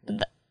earlier.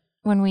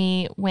 When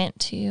we went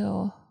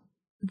to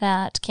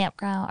that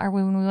campground, or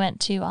when we went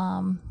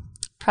to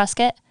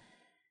Prescott,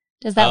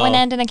 Does that one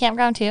end in a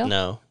campground too?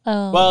 No.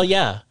 Oh. Well,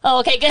 yeah. Oh,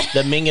 okay, good.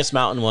 The Mingus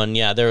Mountain one,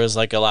 yeah, there was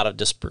like a lot of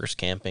dispersed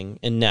camping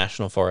in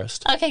National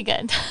Forest. Okay,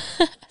 good.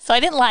 So I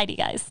didn't lie to you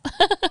guys.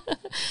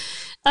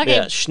 Okay.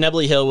 Yeah,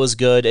 Schnebly Hill was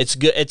good. It's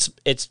good.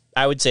 It's.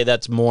 I would say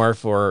that's more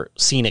for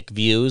scenic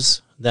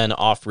views than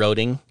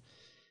off-roading,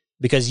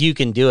 because you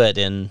can do it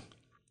in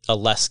a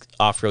less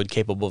off-road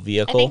capable I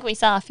vehicle. think we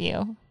saw a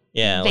few.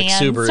 Yeah, vans.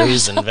 like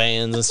Subarus and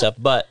vans and stuff.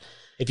 But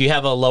if you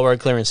have a lower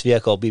clearance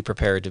vehicle, be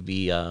prepared to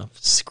be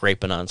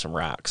scraping on some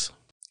rocks.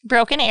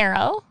 Broken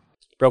Arrow.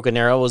 Broken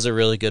Arrow was a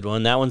really good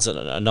one. That one's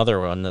another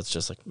one that's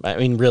just like, I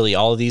mean, really,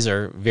 all of these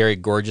are very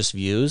gorgeous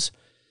views.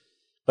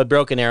 But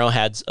Broken Arrow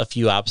had a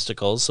few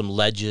obstacles, some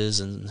ledges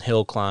and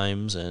hill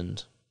climbs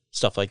and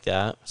stuff like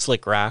that.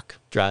 Slick rock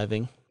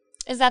driving.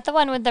 Is that the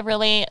one with the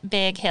really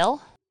big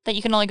hill that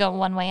you can only go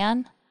one way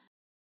on?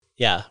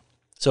 Yeah.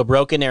 So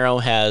Broken Arrow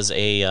has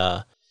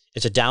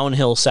it's a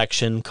downhill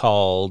section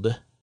called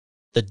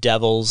the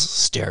Devil's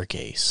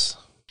Staircase.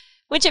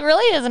 Which it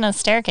really isn't a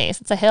staircase.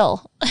 It's a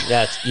hill.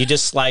 Yeah, you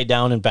just slide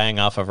down and bang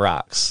off of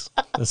rocks.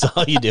 That's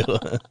all you do.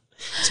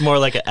 It's more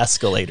like an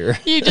escalator.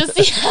 You just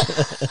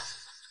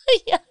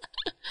yeah.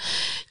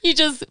 You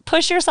just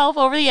push yourself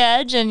over the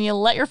edge and you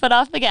let your foot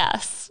off the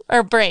gas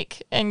or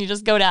brake and you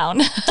just go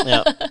down.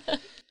 Yeah.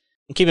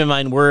 Keep in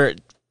mind we're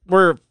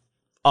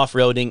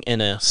off-roading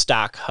in a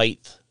stock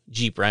height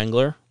Jeep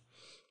Wrangler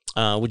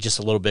with just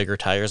a little bigger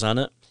tires on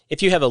it.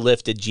 If you have a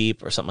lifted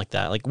Jeep or something like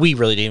that, like we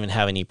really didn't even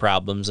have any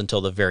problems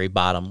until the very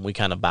bottom. We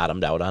kind of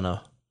bottomed out on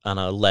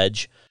a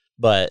ledge,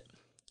 but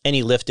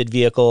any lifted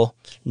vehicle,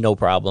 no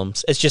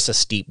problems. It's just a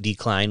steep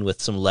decline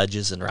with some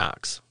ledges and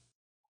rocks.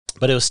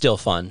 But it was still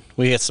fun.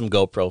 We got some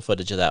GoPro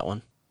footage of that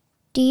one.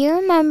 Do you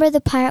remember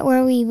the part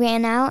where we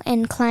ran out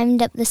and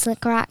climbed up the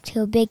slick rock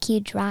to a big,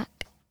 huge rock?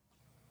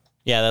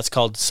 Yeah, that's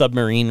called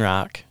Submarine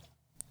Rock.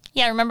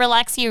 Yeah, remember,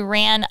 Lex, you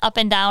ran up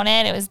and down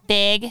it. It was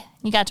big.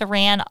 You got to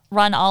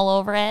run all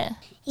over it.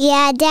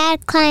 Yeah,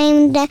 Dad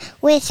climbed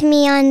with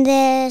me on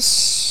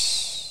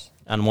this.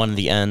 On one of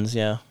the ends,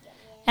 yeah.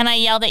 And I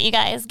yelled at you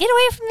guys, get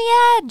away from the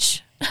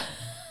edge.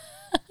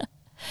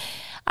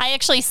 I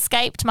actually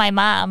Skyped my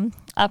mom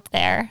up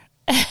there.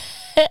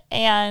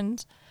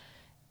 and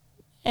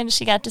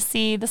she got to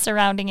see the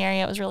surrounding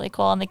area. It was really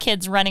cool. And the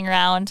kids running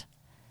around.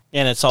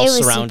 And it's all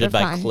surrounded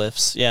by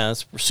cliffs. Yeah,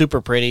 it's super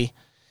pretty.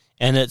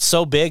 And it's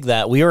so big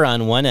that we were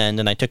on one end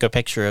and I took a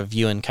picture of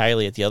you and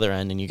Kylie at the other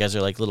end and you guys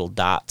are like little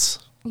dots.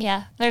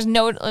 Yeah, there's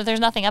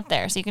nothing up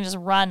there. So you can just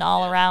run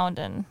all around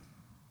and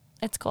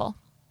it's cool.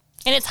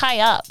 And it's high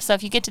up. So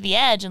if you get to the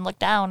edge and look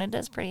down, it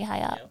is pretty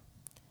high up.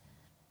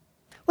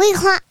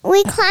 Yeah.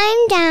 We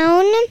climbed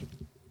down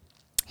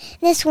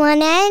this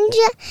one edge,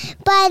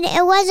 but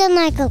it wasn't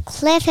like a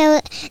cliff.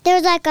 There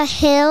was like a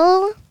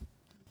hill.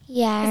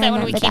 Yeah, Is that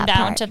when we came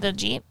down to the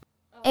Jeep?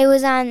 It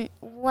was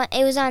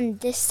on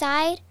this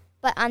side,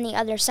 but on the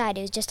other side,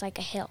 it was just like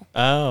a hill.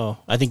 Oh,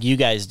 I think you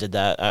guys did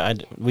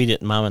that. We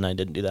didn't. Mom and I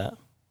didn't do that.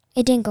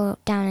 It didn't go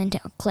down into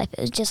a cliff. It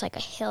was just like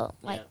a hill.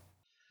 Like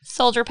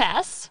Soldier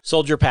Pass.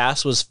 Soldier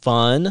Pass was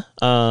fun.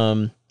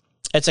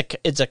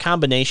 It's a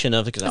combination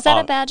of. Is that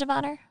a badge of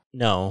honor?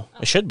 No,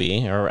 it should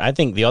be, or I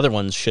think the other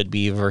ones should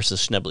be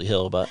versus Schnebly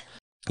Hill, but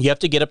you have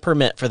to get a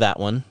permit for that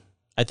one.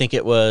 I think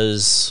it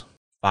was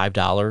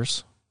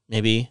 $5,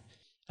 maybe.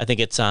 I think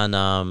it's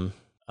on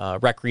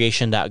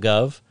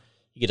recreation.gov.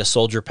 You get a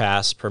Soldier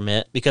Pass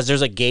permit because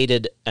there's a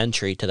gated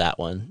entry to that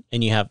one,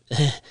 and you have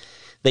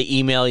they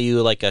email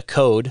you like a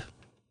code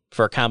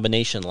for a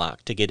combination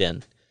lock to get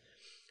in.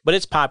 But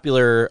it's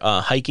popular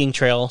hiking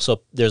trail,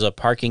 so there's a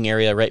parking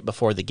area right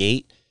before the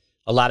gate.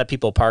 A lot of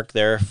people park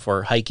there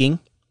for hiking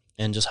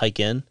and just hike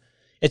in.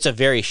 It's a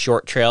very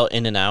short trail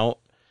in and out.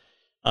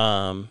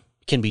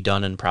 Can be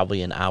done in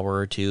probably an hour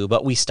or two,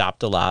 but we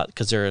stopped a lot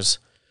because there's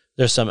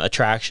some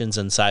attractions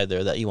inside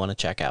there that you want to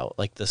check out,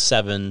 like the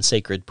 7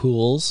 sacred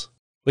pools,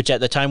 which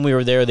at the time we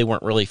were there, they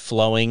weren't really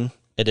flowing.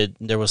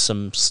 There was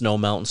some snow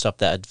melt and stuff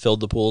that had filled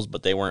the pools,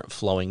 but they weren't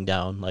flowing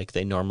down like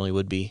they normally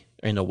would be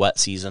in a wet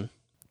season.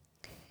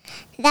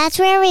 That's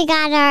where we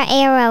got our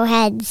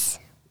arrowheads.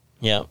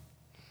 Yeah.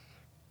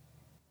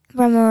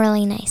 From a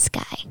really nice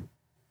guy.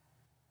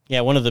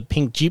 Yeah, one of the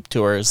pink Jeep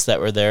tours that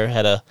were there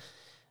had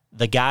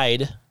the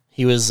guide.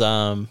 He was,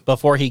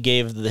 before he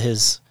gave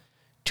his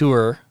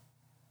tour,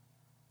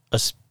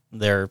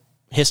 their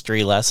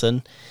history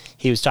lesson,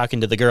 he was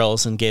talking to the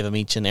girls and gave them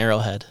each an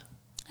arrowhead.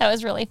 That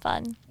was really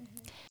fun.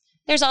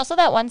 There's also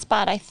that one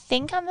spot, I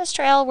think, on this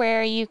trail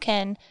where you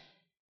can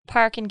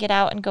park and get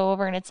out and go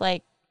over, and it's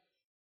like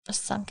a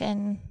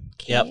sunken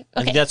cave. Yep. Okay.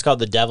 I think that's called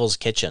the Devil's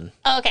Kitchen.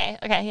 Oh, okay.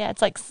 Yeah,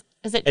 it's like,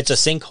 is it? It's a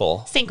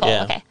sinkhole.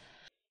 Sinkhole, okay.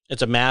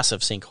 It's a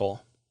massive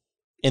sinkhole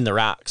in the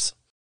rocks.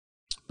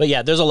 But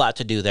yeah, there's a lot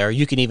to do there.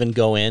 You can even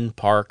go in,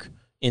 park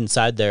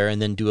inside there,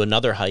 and then do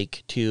another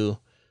hike to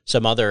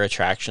some other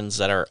attractions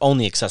that are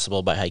only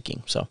accessible by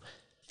hiking. So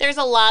there's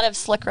a lot of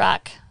slick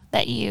rock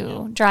that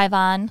you drive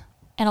on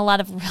and a lot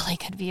of really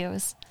good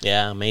views.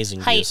 Yeah, amazing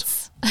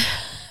heights,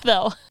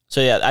 though. So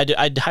yeah,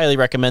 I'd highly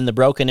recommend the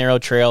Broken Arrow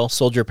Trail,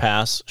 Soldier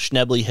Pass,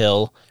 Schnebley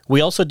Hill.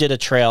 We also did a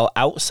trail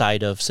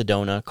outside of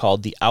Sedona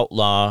called the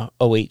Outlaw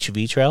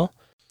OHV Trail,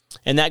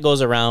 and that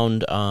goes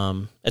around.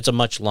 It's a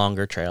much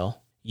longer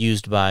trail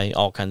used by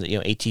all kinds of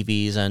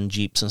ATVs and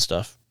Jeeps and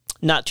stuff.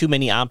 Not too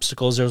many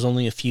obstacles. There was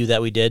only a few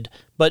that we did,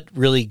 but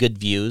really good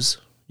views.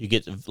 You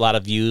get a lot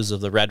of views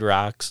of the Red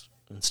Rocks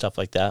and stuff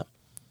like that.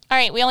 All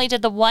right, we only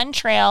did the one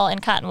trail in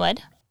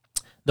Cottonwood.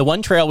 The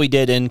one trail we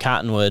did in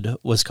Cottonwood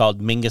was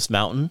called Mingus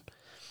Mountain.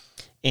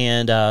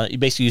 And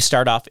you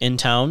start off in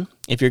town.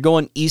 If you're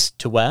going east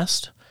to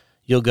west,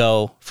 you'll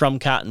go from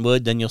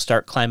Cottonwood, then you'll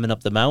start climbing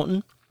up the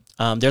mountain.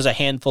 There's a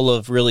handful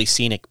of really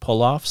scenic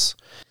pull-offs.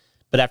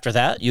 But after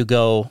that, you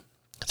go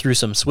through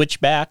some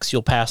switchbacks.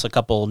 You'll pass a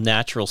couple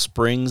natural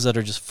springs that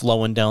are just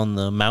flowing down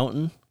the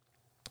mountain,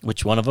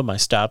 which one of them I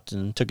stopped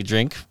and took a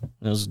drink.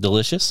 It was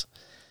delicious.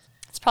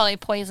 It's probably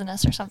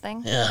poisonous or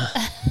something. Yeah.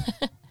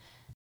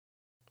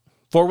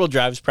 Four-wheel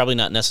drive is probably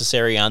not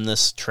necessary on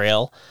this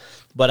trail,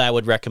 but I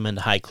would recommend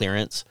high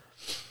clearance.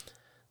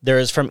 There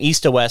is, from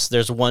east to west,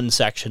 there's one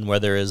section where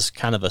there is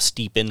kind of a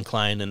steep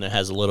incline and it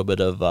has a little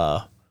bit of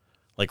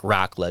like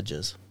rock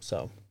ledges.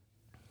 So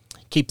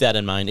keep that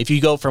in mind. If you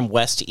go from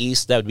west to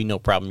east, that would be no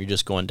problem. You're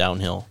just going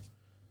downhill.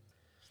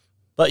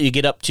 But you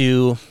get up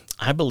to,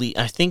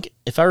 I think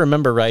if I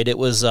remember right, it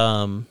was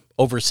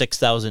over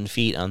 6,000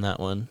 feet on that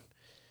one.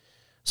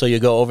 So you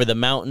go over the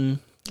mountain,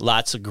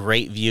 lots of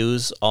great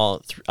views all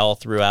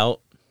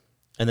throughout.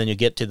 And then you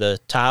get to the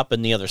top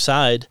and the other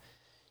side,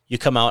 you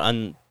come out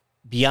on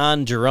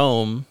beyond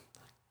Jerome,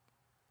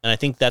 and I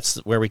think that's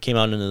where we came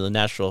out into the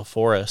national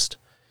forest.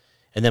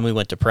 And then we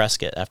went to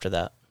Prescott after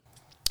that.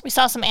 We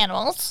saw some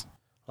animals.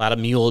 A lot of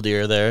mule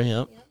deer there,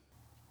 yep.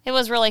 It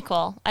was really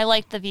cool. I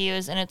liked the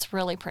views, and it's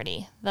really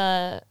pretty.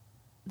 The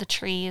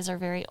trees are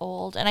very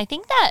old. And I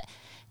think that,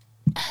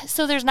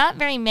 so there's not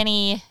very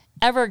many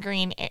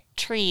evergreen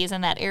trees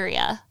in that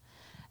area.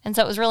 And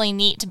so it was really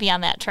neat to be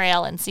on that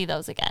trail and see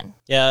those again.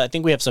 Yeah, I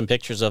think we have some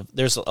pictures of,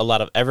 there's a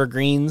lot of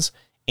evergreens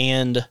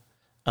and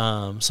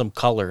some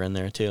color in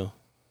there too.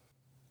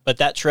 But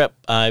that trip,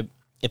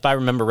 if I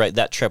remember right,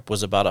 that trip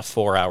was about a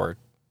 4-hour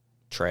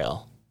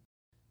trail.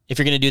 If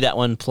you're going to do that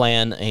one,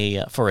 plan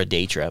for a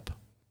day trip.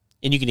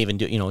 And you can even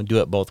do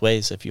it both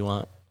ways if you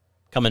want.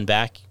 Coming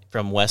back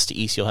from west to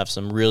east, you'll have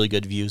some really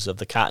good views of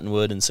the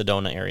Cottonwood and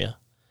Sedona area.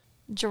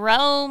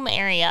 Jerome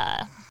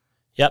area.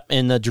 Yep,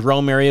 in the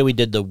Jerome area, we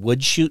did the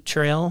Wood Chute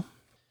Trail.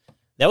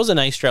 That was a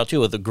nice trail, too,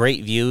 with the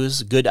great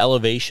views, good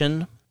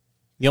elevation.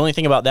 The only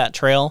thing about that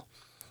trail,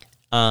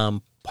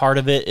 part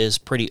of it is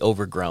pretty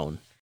overgrown.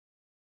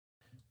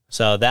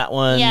 So that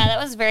one... Yeah,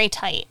 that was very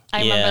tight.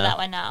 I remember that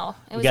one now.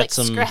 It was like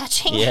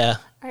scratching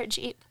our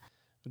Jeep.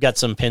 We got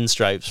some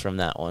pinstripes from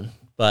that one.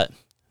 But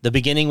the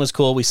beginning was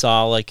cool. We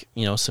saw,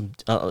 some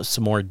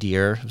more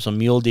deer, some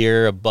mule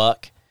deer, a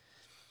buck.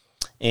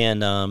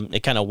 And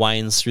it kind of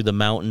winds through the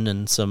mountain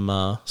and some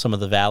of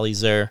the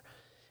valleys there.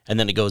 And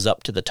then it goes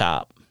up to the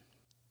top.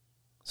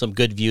 Some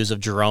good views of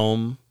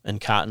Jerome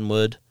and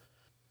Cottonwood.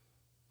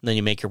 And then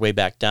you make your way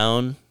back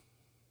down.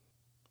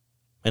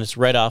 And it's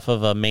right off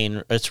of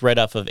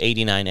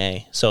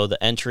 89A. So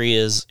the entry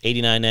is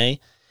 89A.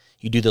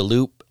 You do the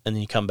loop, and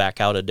then you come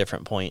back out a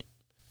different point.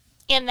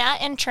 And that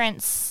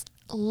entrance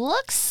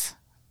looks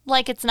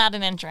like it's not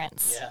an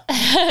entrance.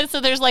 Yeah. So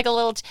there's like a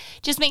little,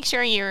 just make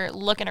sure you're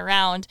looking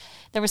around.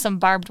 There was some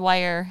barbed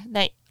wire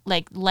that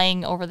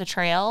laying over the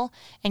trail,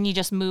 and you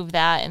just move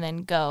that and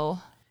then go.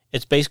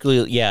 It's basically,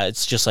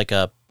 it's just like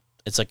a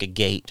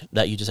gate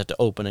that you just have to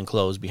open and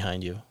close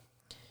behind you.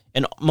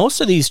 And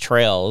most of these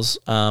trails,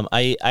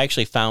 I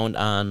actually found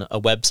on a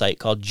website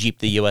called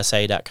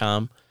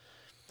jeeptheusa.com.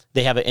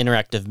 They have an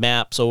interactive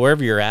map. So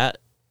wherever you're at,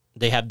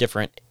 they have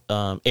different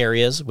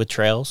areas with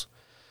trails.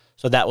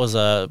 So that was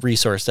a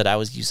resource that I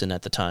was using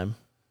at the time.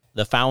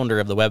 The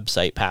founder of the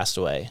website passed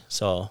away,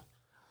 so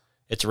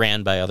it's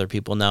ran by other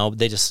people now.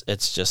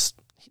 It's just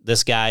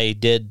this guy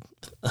did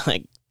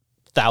like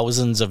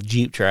thousands of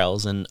Jeep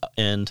trails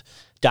and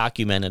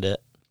documented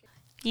it.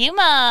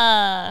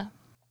 Yuma.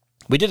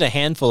 We did a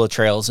handful of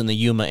trails in the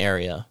Yuma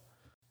area.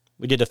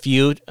 We did a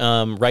few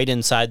right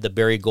inside the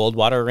Barry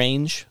Goldwater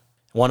Range.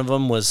 One of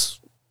them was,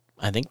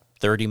 I think,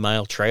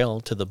 30-mile trail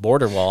to the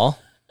border wall.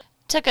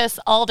 Took us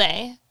all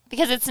day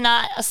because it's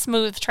not a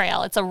smooth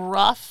trail. It's a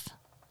rough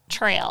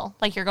trail.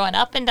 Like you're going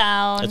up and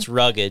down. It's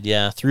rugged,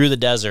 through the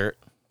desert.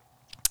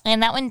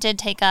 And that one did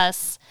take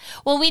us,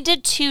 well, we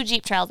did 2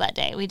 Jeep trails that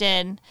day. We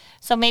did.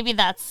 So maybe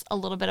that's a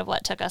little bit of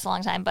what took us a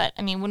long time. But,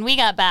 I mean, when we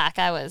got back,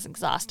 I was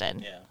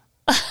exhausted.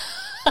 Yeah.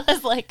 I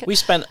was like... We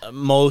spent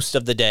most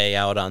of the day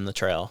out on the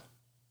trail.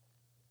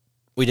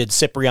 We did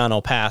Cipriano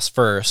Pass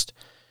first,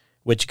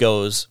 which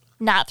goes...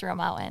 Not through a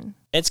mountain.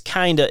 It's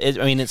kind of...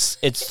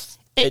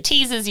 It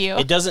teases you.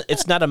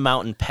 It's not a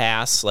mountain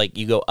pass, like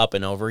you go up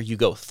and over. You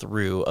go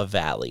through a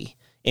valley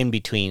in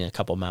between a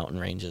couple mountain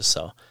ranges,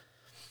 so...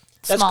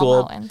 That's Small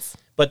cool. Mountains.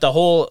 But the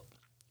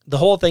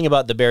whole thing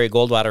about the Barry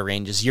Goldwater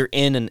Range is you're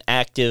in an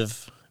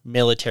active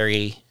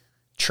military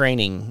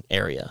training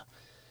area.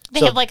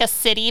 They have like a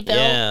city built.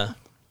 Yeah.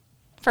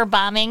 for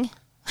bombing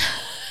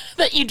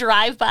that you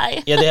drive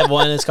by. Yeah, they have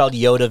one. It's called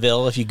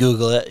Yodaville. If you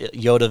Google it,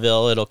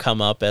 Yodaville, it'll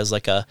come up as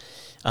like a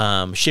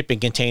shipping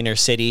container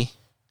city.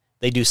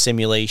 They do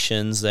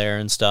simulations there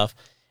and stuff.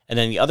 And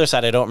then the other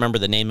side, I don't remember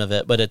the name of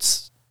it, but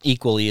it's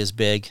equally as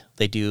big.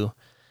 They do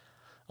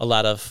a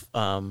lot of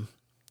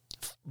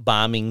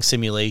bombing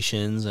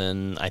simulations,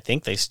 and I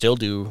think they still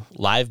do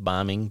live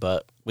bombing,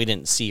 but we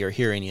didn't see or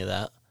hear any of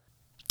that.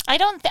 I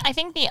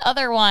think the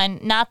other one,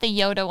 not the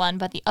Yoda one,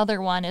 but the other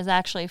one is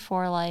actually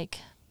for like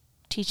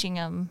teaching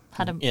them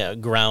how to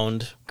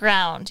ground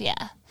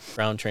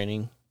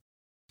training.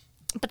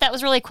 But that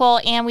was really cool,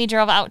 and we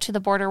drove out to the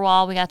border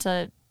wall. We got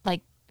to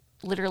like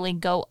literally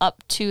go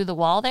up to the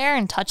wall there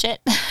and touch it,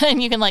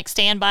 and you can like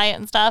stand by it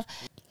and stuff.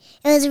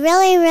 It was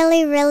really,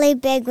 really, really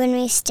big when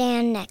we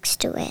stand next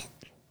to it.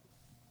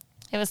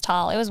 It was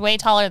tall. It was way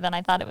taller than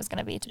I thought it was going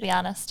to be, to be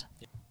honest.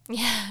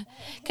 Yeah.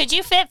 Could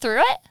you fit through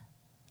it?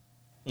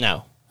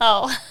 No.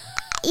 Oh.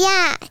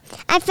 Yeah,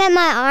 I fit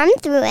my arm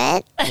through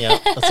it. Yeah,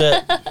 that's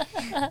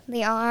it.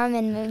 The arm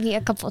and maybe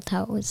a couple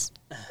toes.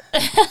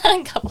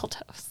 A couple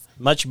toes.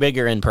 Much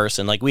bigger in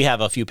person. Like, we have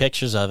a few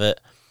pictures of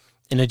it,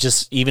 and it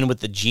just, even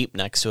with the Jeep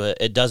next to it,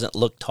 it doesn't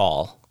look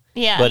tall.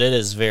 Yeah. But it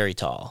is very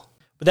tall.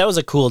 But that was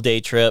a cool day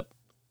trip.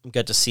 We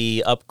got to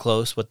see up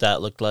close what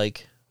that looked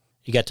like.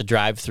 You got to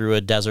drive through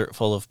a desert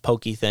full of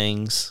pokey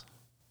things.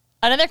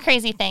 Another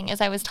crazy thing is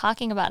I was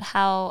talking about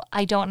how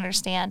I don't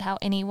understand how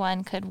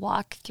anyone could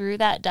walk through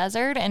that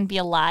desert and be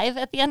alive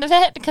at the end of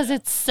it, because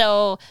it's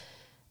so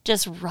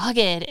just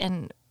rugged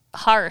and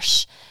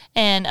harsh.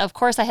 And of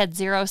course I had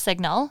 0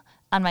 signal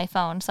on my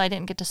phone, so I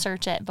didn't get to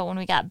search it. But when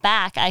we got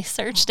back, I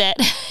searched it,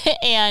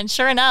 and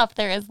sure enough,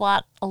 there is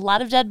a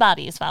lot of dead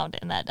bodies found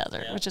in that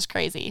desert, which is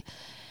crazy.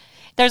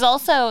 There's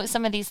also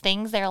some of these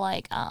things, they're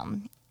like,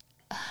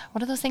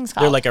 what are those things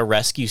called? They're like a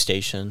rescue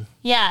station.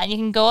 Yeah, and you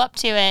can go up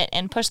to it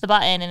and push the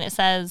button, and it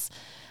says,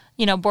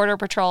 Border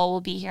Patrol will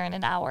be here in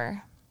an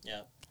hour.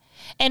 Yeah.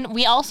 And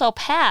we also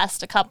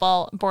passed a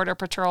couple Border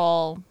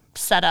Patrol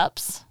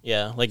setups.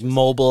 Yeah, like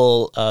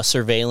mobile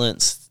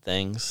surveillance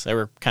things. They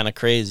were kind of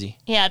crazy.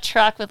 Yeah, a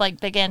truck with like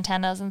big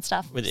antennas and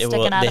stuff sticking out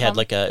of them. They had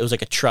it was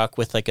like a truck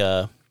with like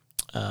a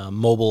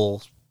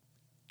mobile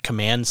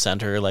command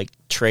center, like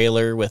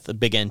trailer with the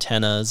big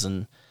antennas,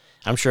 and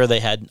I'm sure they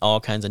had all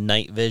kinds of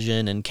night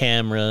vision and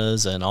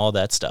cameras and all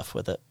that stuff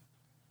with it.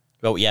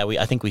 But yeah,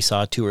 I think we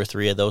saw 2 or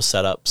 3 of those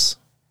setups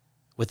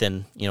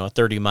within, a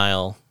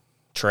 30-mile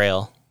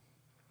trail.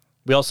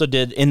 We also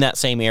did in that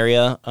same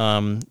area,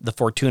 the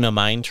Fortuna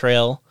Mine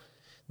Trail.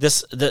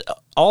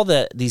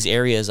 These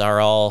areas are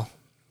all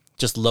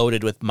just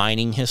loaded with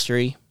mining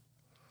history.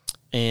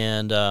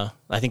 And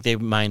I think they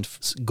mined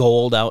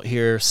gold out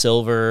here,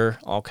 silver,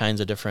 all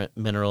kinds of different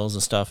minerals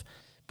and stuff.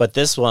 But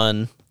this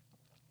one,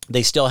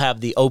 they still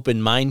have the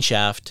open mine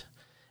shaft,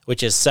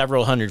 which is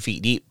several hundred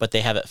feet deep, but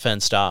they have it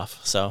fenced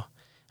off. So,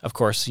 of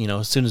course,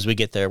 as soon as we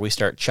get there, we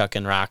start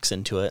chucking rocks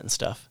into it and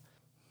stuff.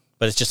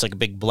 But it's just like a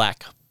big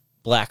black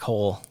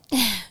hole.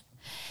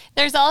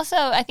 There's also,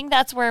 I think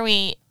that's where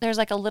there's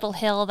like a little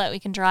hill that we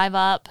can drive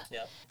up.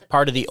 Yep.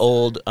 Part of the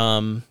old,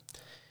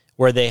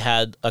 where they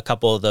had a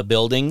couple of the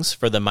buildings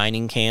for the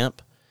mining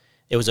camp,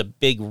 it was a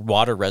big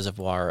water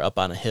reservoir up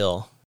on a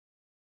hill.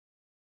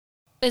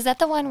 Is that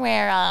the one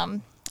where,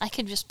 I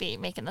could just be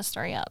making the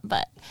story up,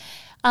 but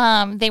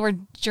they were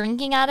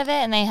drinking out of it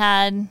and they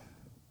had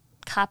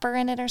copper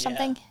in it or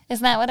something? Yeah.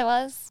 Isn't that what it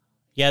was?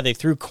 Yeah, they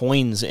threw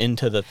coins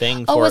into the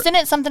thing. Wasn't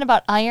it something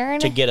about iron?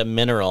 To get a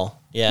mineral.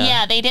 Yeah.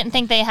 Yeah, they didn't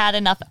think they had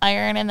enough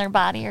iron in their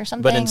body or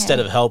something. But instead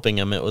of helping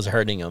them, it was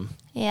hurting them.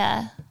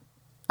 Yeah.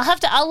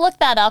 I'll look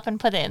that up and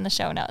put it in the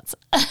show notes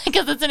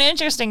because it's an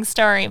interesting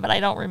story, but I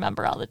don't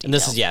remember all the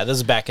details. And this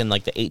is back in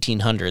like the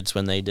 1800s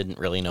when they didn't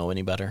really know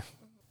any better.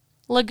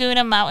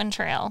 Laguna Mountain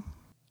Trail.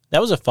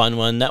 That was a fun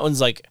one. That one's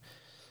like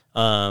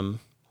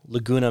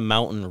Laguna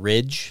Mountain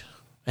Ridge,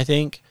 I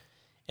think.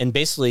 And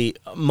basically,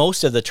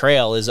 most of the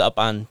trail is up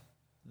on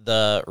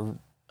the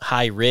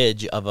high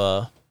ridge of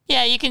a...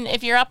 Yeah, you can.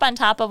 If you're up on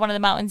top of one of the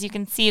mountains, you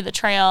can see the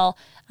trail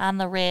on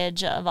the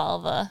ridge of all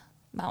the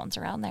mountains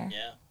around there.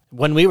 Yeah.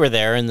 When we were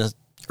there in the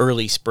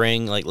early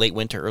spring, like late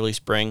winter, early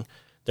spring,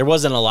 there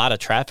wasn't a lot of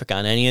traffic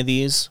on any of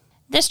these.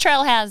 This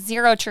trail has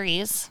 0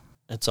 trees.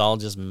 It's all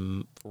just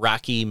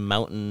rocky,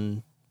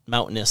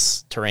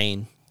 mountainous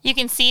terrain. You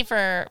can see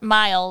for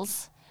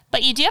miles,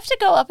 but you do have to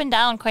go up and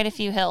down quite a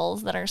few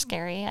hills that are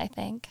scary, I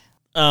think.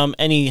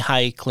 Any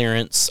high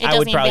clearance, I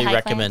would probably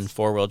recommend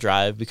 4-wheel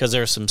drive because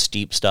there's some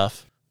steep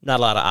stuff. Not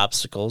a lot of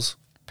obstacles.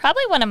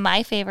 Probably one of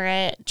my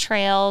favorite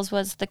trails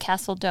was the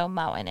Castle Dome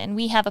Mountain, and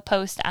we have a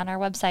post on our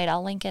website,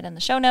 I'll link it in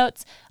the show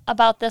notes,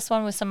 about this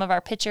one with some of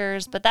our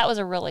pictures, but that was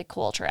a really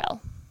cool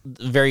trail.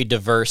 Very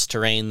diverse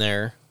terrain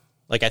there.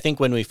 Like, I think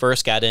when we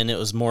first got in, it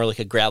was more like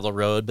a gravel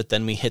road, but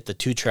then we hit the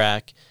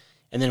 2-track,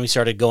 and then we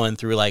started going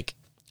through, like,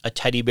 a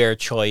teddy bear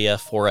cholla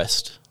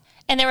forest.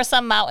 And there was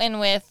some mountain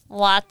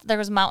there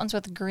was mountains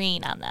with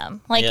green on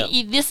them. Like,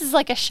 this is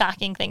like a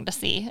shocking thing to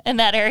see in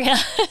that area.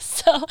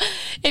 So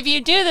if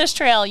you do this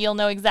trail, you'll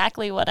know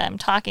exactly what I'm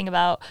talking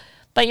about.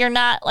 But you're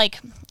not like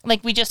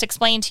we just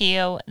explained to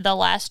you, the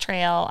last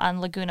trail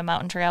on Laguna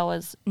Mountain Trail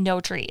was no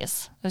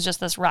trees. It was just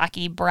this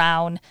rocky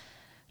brown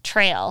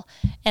trail.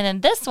 And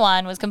then this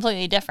one was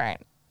completely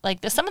different. Like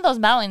some of those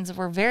mountains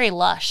were very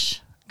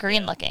lush,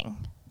 green looking.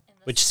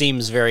 Which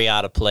seems very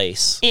out of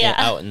place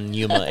out in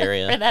Yuma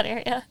area. For that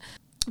area.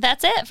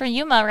 That's it for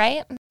Yuma,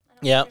 right?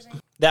 Yeah.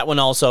 That one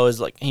also is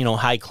like,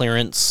 high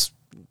clearance.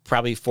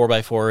 Probably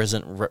 4x4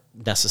 isn't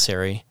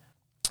necessary.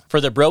 For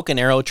the Broken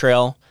Arrow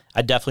Trail,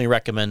 I definitely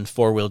recommend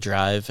 4-wheel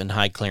drive and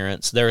high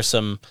clearance. There are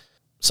some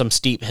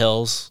steep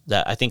hills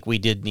that I think we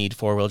did need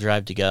 4-wheel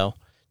drive to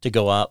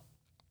go up.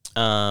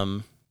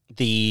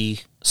 The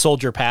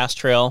Soldier Pass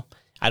Trail,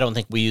 I don't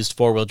think we used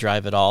 4-wheel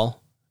drive at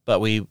all, but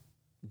we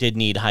did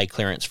need high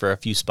clearance for a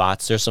few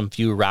spots. There's some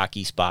few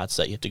rocky spots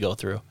that you have to go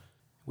through.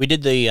 We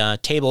did the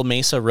Table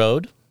Mesa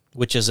Road,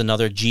 which is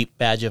another Jeep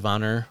Badge of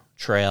Honor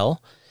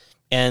trail.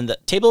 And the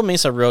Table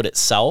Mesa Road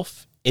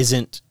itself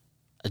isn't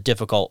a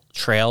difficult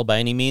trail by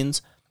any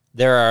means.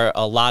 There are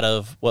a lot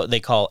of what they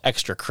call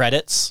extra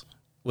credits,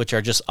 which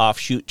are just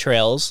offshoot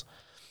trails.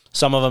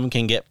 Some of them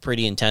can get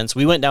pretty intense.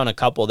 We went down a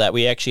couple that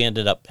we actually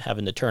ended up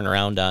having to turn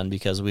around on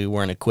because we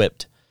weren't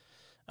equipped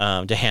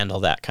to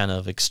handle that kind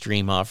of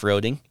extreme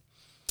off-roading.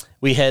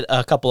 We had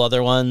a couple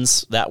other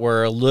ones that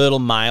were a little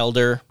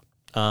milder.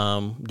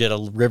 Did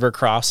a river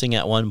crossing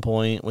at one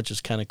point, which is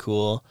kind of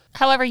cool.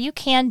 However, you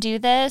can do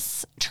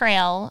this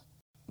trail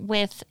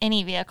with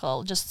any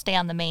vehicle. Just stay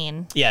on the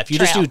main if you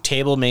trail. just do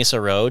Table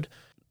Mesa Road,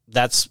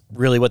 that's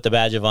really what the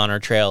Badge of Honor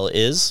Trail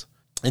is.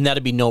 And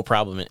that'd be no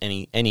problem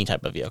in any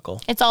type of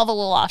vehicle. It's all the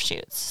little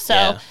offshoots.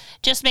 So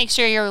just make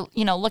sure you're,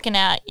 looking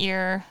at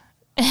your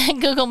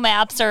Google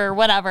Maps or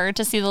whatever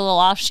to see the little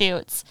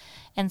offshoots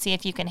and see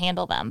if you can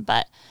handle them.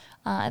 But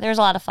there's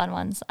a lot of fun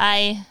ones.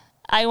 I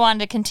wanted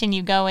to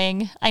continue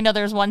going. I know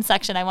there's one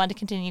section I wanted to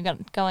continue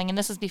going, and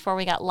this is before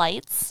we got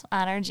lights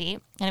on our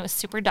Jeep, and it was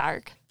super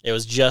dark. It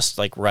was just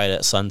like right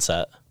at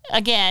sunset.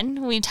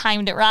 Again, we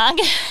timed it wrong.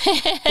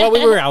 Well,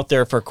 we were out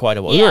there for quite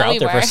a while. We were out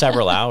there for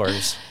several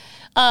hours.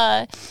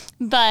 But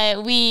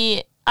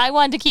I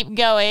wanted to keep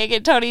going,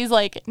 and Tony's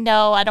like,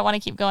 no, I don't want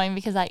to keep going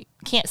because I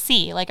can't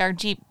see. Like, our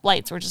Jeep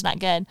lights were just not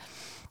good. And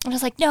I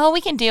was like, no,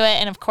 we can do it.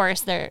 And of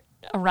course,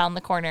 around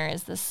the corner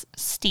is this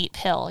steep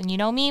hill. And you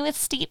know me with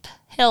steep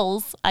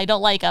hills, I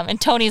don't like them. And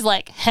Tony's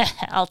like,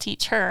 I'll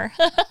teach her.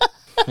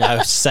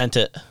 I sent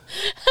it.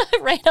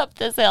 Right up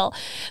this hill.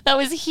 That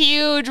was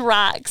huge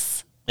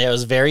rocks. It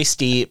was very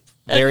steep,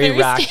 very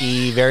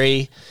rocky,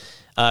 very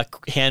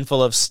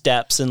handful of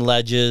steps and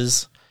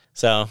ledges.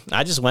 So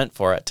I just went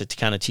for it to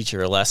kind of teach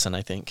her a lesson,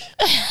 I think.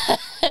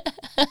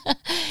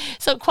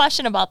 So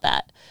question about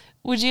that.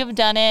 Would you have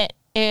done it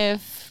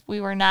if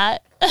we were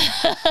not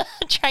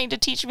trying to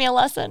teach me a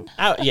lesson?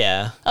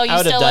 Yeah. Oh, you I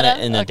would have still done would've?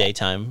 it in the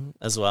daytime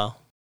as well.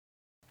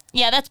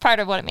 Yeah, that's part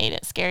of what made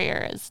it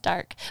scarier is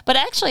dark. But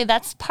actually,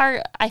 that's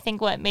part, I think,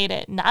 what made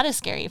it not as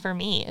scary for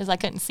me is I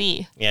couldn't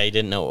see. Yeah, you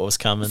didn't know what was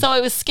coming. So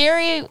it was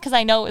scary because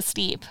I know it was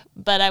steep.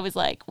 But I was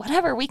like,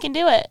 whatever, we can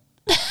do it.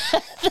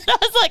 Then I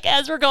was like,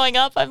 as we're going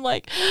up, I'm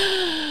like,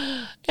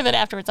 and then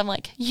afterwards, I'm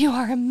like, you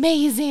are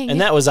amazing. And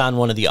that was on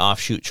one of the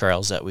offshoot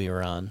trails that we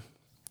were on.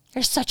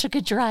 You're such a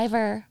good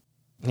driver.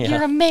 Yeah.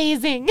 You're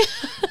amazing.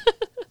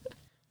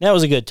 That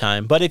was a good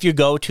time. But if you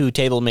go to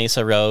Table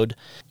Mesa Road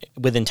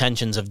with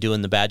intentions of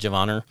doing the Badge of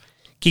Honor,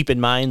 keep in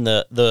mind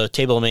the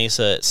Table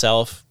Mesa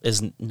itself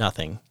is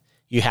nothing.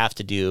 You have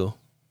to do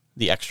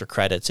the extra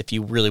credits if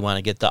you really want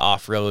to get the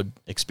off-road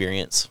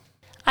experience.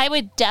 I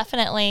would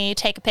definitely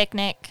take a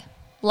picnic,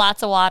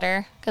 lots of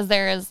water,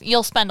 because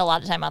you'll spend a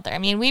lot of time out there. I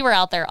mean, we were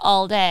out there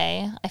all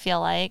day, I feel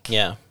like.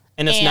 Yeah.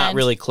 And it's not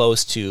really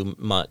close to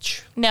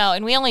much. No,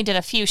 and we only did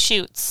a few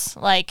shoots.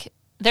 Like,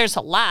 there's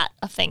a lot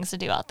of things to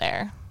do out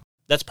there.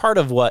 That's part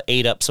of what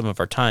ate up some of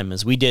our time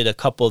is we did a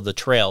couple of the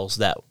trails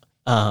that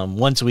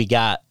once we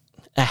got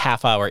a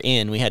half hour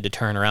in, we had to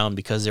turn around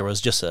because there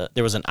was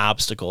an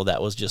obstacle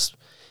that was just,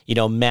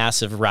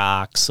 massive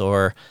rocks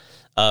or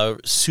a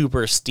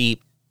super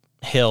steep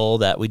hill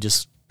that we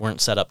just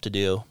weren't set up to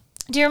do.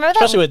 Do you remember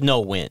Especially with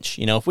no winch.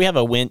 If we have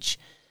a winch,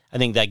 I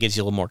think that gives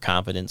you a little more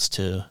confidence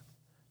to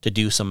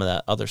do some of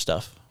that other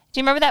stuff.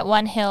 Do you remember that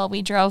one hill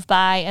we drove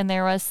by and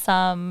there was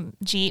some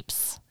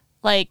Jeeps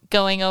like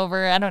going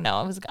over, I don't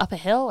know, it was up a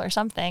hill or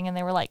something, and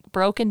they were like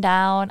broken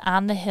down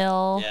on the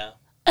hill. Yeah.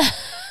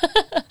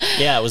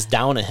 Yeah, it was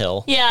down a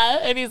hill. Yeah,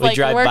 and he's like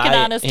working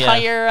on his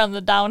tire on the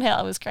downhill.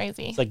 It was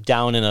crazy. It's like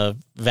down in a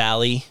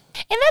valley.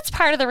 And that's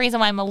part of the reason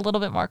why I'm a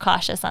little bit more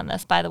cautious on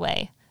this, by the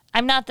way.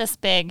 I'm not this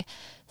big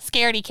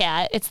scaredy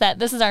cat. It's that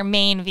this is our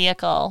main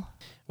vehicle.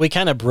 We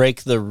kind of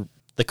break the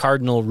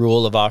cardinal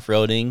rule of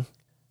off-roading,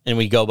 and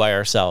we go by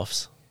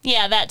ourselves.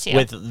 Yeah, that too.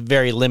 With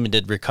very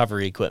limited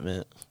recovery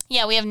equipment.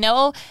 Yeah, we have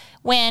no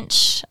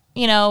winch.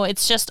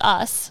 It's just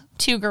us,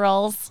 2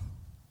 girls,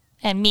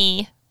 and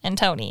me and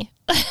Tony.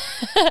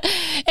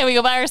 And we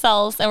go by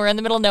ourselves, and we're in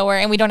the middle of nowhere,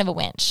 and we don't have a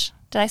winch.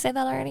 Did I say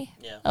that already?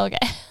 Yeah. Okay.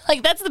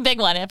 Like, that's the big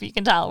one, if you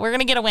can tell. We're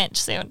going to get a winch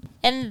soon.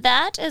 And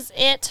that is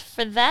it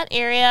for that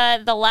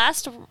area. The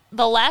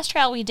last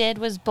trail we did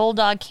was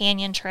Bulldog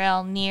Canyon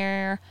Trail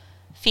near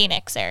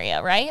Phoenix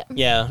area, right?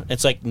 Yeah,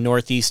 it's like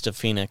northeast of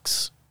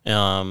Phoenix,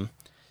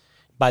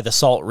 by the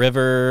Salt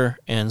River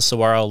and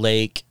Saguaro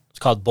Lake. It's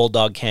called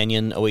Bulldog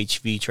Canyon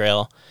OHV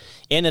Trail.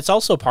 And it's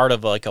also part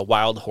of like a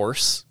wild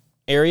horse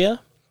area.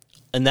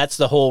 And that's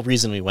the whole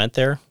reason we went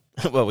there.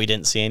 Well, we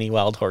didn't see any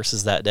wild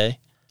horses that day.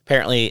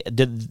 Apparently,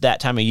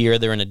 that time of year,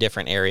 they're in a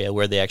different area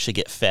where they actually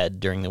get fed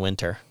during the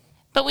winter.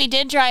 But we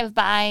did drive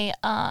by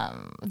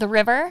the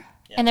river,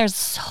 and there's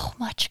so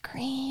much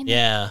green.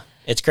 Yeah,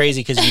 it's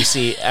crazy because you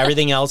see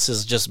everything else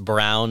is just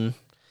brown,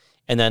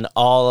 and then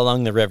all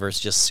along the river is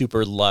just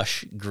super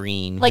lush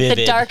green, like vivid.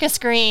 the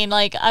darkest green.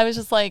 Like, I was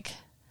just like,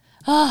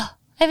 oh,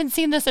 I haven't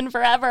seen this in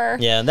forever.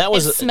 Yeah, that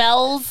was it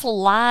smells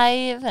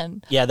live,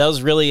 and yeah, that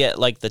was really at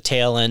like the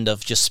tail end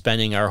of just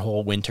spending our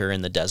whole winter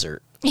in the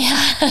desert.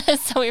 yeah,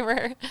 so we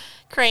were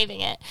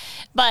craving it.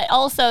 But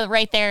also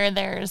right there,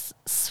 there's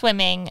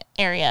swimming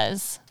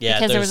areas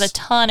because there was a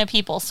ton of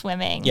people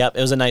swimming. Yep,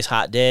 it was a nice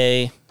hot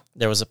day.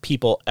 There was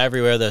people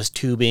everywhere. There was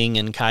tubing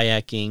and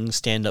kayaking,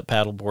 stand-up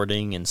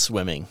paddleboarding, and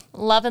swimming.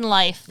 Loving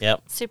life.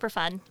 Yep. Super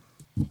fun.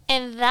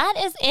 And that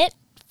is it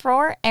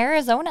for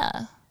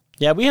Arizona.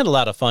 Yeah, we had a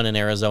lot of fun in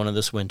Arizona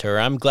this winter.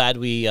 I'm glad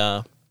we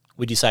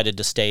decided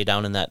to stay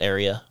down in that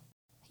area.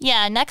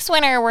 Yeah, next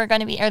winter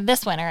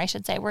this winter, I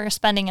should say, we're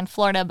spending in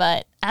Florida.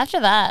 But after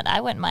that,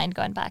 I wouldn't mind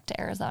going back to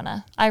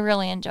Arizona. I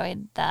really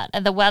enjoyed that.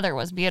 The weather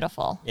was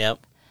beautiful. Yep.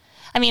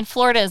 I mean,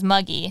 Florida is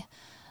muggy,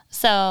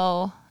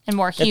 and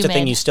more humid. That's the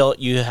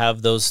thing. You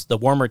have the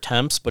warmer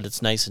temps, but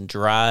it's nice and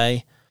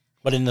dry.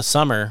 But in the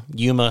summer,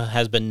 Yuma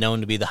has been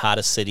known to be the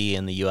hottest city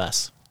in the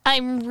U.S.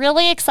 I'm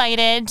really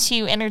excited to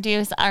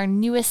introduce our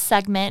newest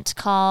segment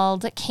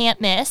called Can't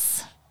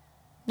Miss.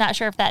 Not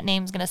sure if that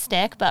name's going to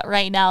stick, but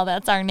right now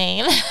that's our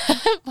name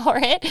for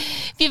it.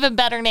 If you have a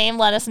better name,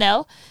 let us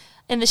know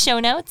in the show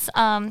notes.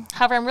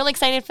 However, I'm really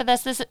excited for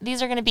this.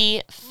 These are going to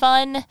be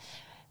fun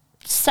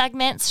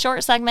segments,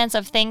 short segments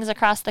of things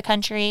across the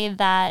country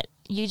that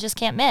you just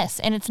can't miss.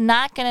 And it's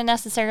not going to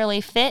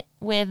necessarily fit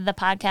with the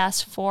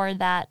podcast for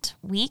that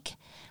week.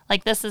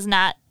 Like, this is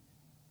not,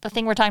 the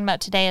thing we're talking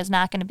about today is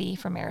not going to be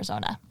from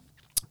Arizona.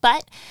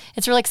 But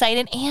it's really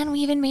exciting, and we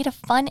even made a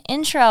fun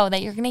intro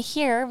that you're going to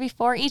hear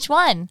before each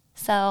one.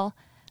 So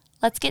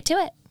let's get to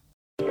it.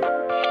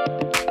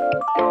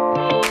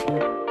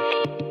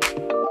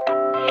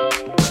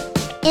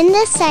 In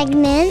this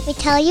segment, we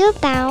tell you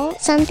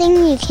about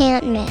something you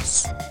can't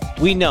miss.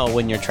 We know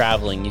when you're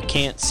traveling, you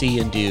can't see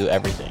and do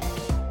everything.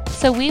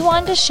 So we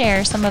wanted to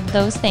share some of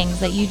those things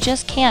that you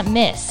just can't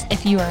miss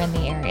if you are in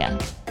the area.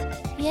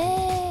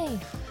 Yay!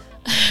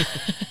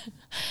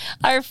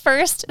 Our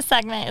first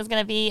segment is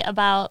going to be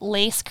about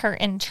Lace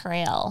Curtain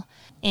Trail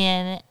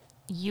in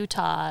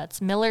Utah.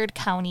 It's Millard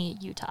County,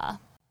 Utah.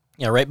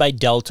 Yeah, right by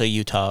Delta,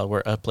 Utah,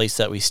 where a place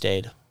that we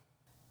stayed.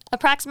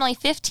 Approximately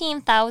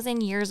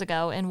 15,000 years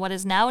ago, in what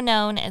is now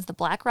known as the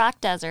Black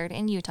Rock Desert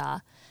in Utah,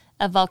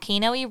 a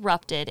volcano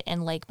erupted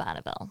in Lake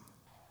Bonneville.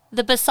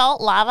 The basalt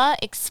lava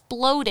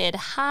exploded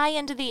high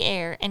into the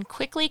air and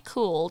quickly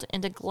cooled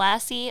into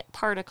glassy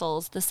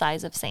particles the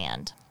size of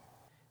sand.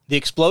 The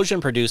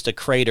explosion produced a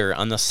crater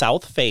on the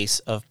south face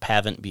of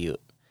Pavant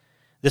Butte.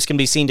 This can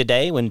be seen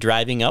today when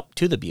driving up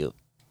to the butte.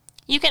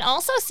 You can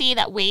also see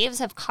that waves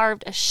have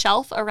carved a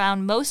shelf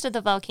around most of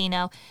the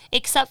volcano,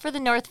 except for the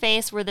north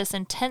face where this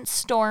intense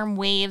storm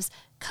waves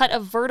cut a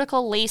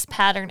vertical lace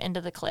pattern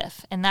into the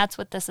cliff. And that's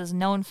what this is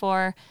known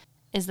for,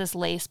 is this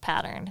lace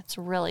pattern. It's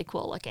really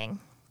cool looking.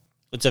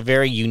 It's a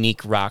very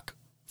unique rock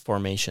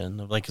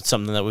formation, like it's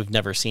something that we've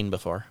never seen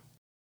before.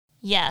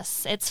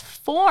 Yes, it's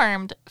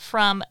formed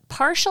from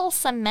partial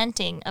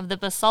cementing of the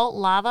basalt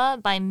lava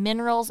by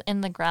minerals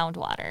in the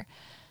groundwater.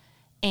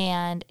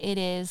 And it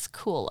is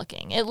cool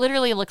looking. It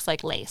literally looks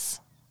like lace.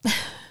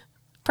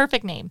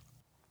 Perfect name.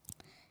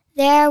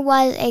 There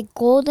was a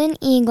golden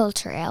eagle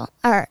trail,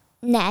 or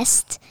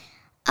nest.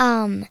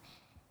 It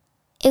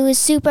was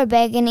super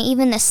big, and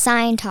even the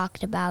sign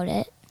talked about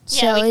it.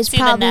 Yeah, so it was the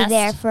probably nest.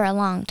 there for a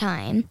long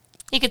time.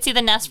 You could see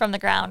the nest from the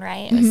ground,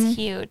 right? It was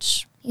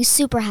huge. It was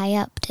super high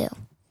up, too.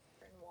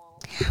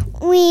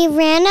 We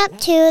ran up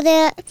to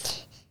the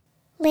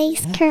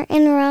lace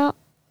curtain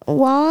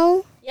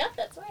wall. Yep,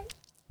 that's right.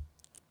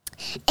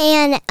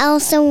 And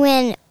Elsa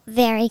went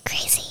very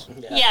crazy.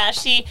 Yeah,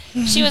 she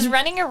was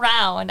running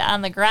around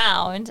on the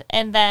ground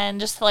and then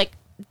just like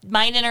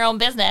minding her own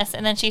business,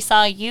 and then she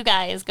saw you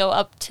guys go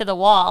up to the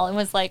wall and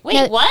was like,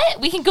 wait,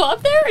 what? We can go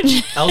up there?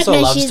 Elsa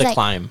loves to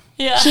climb.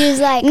 Yeah. She was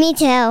like, me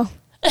too.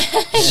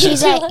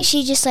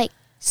 She just like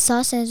saw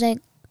us like,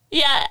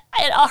 yeah,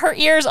 and her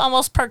ears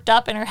almost perked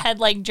up and her head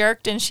like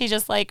jerked, and she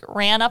just like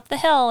ran up the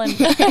hill and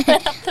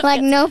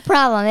like no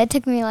problem. It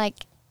took me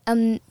like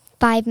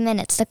 5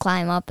 minutes to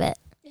climb up it.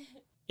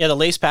 Yeah, the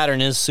lace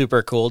pattern is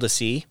super cool to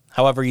see.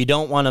 However, you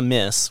don't want to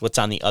miss what's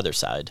on the other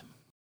side.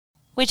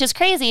 Which is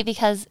crazy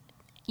because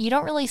you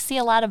don't really see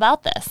a lot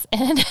about this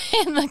in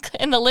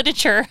the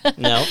literature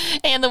No.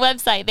 and the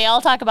website. They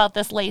all talk about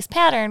this lace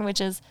pattern,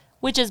 which is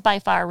by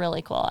far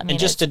really cool. I mean, And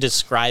just to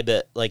describe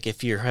it, like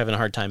if you're having a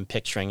hard time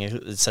picturing it,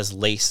 it says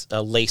lace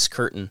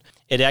curtain.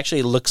 It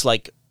actually looks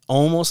like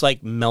almost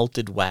like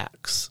melted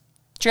wax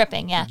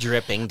dripping, yeah.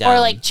 dripping down. Or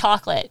like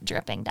chocolate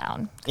dripping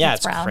down. Yeah,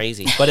 it's brown.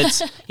 crazy. But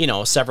it's,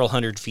 several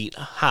hundred feet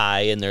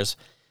high, and there's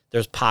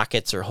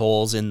pockets or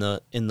holes in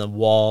the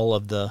wall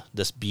of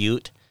this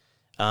butte.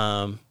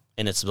 And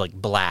it's like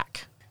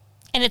black.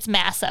 And it's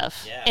massive.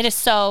 Yeah. It is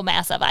so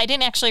massive. I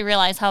didn't actually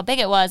realize how big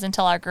it was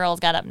until our girls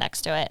got up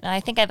next to it. And I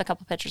think I have a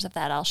couple pictures of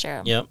that. I'll share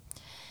them. Yep.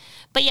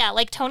 But yeah,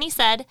 like Tony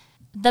said,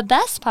 the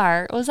best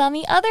part was on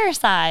the other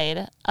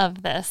side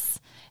of this.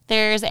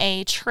 There's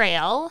a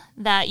trail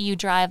that you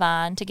drive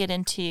on to get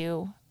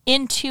into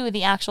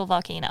the actual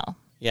volcano.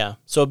 Yeah.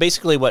 So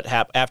basically what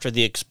happened after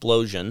the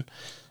explosion,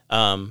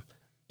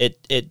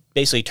 it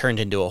basically turned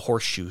into a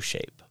horseshoe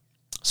shape.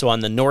 So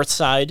on the north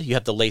side, you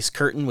have the lace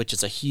curtain, which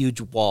is a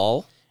huge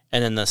wall.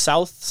 And then the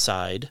south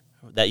side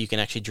that you can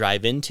actually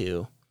drive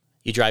into,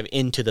 you drive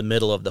into the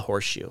middle of the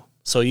horseshoe.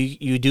 So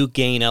you do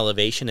gain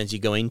elevation as you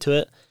go into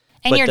it.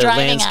 And but you're the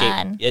driving landscape,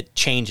 on. it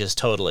changes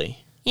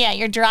totally. Yeah,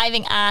 you're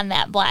driving on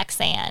that black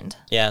sand.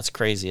 Yeah, it's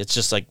crazy. It's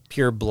just like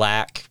pure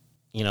black,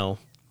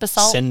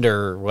 Basalt.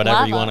 cinder, or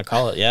whatever you Lava. want to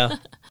call it. Yeah.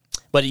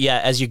 But yeah,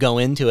 as you go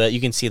into it,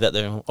 you can see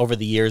that over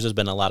the years there's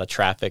been a lot of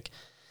traffic,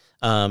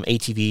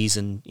 ATVs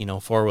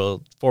and four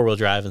wheel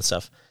drive and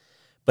stuff.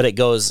 But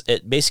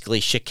it basically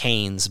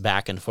chicanes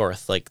back and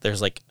forth. Like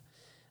there's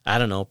I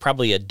don't know,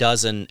 probably a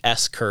dozen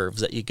S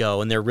curves that you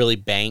go, and they're really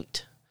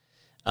banked.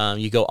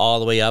 You go all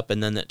the way up,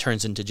 and then it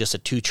turns into just a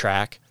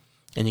 2-track,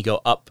 and you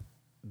go up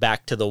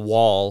back to the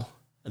wall,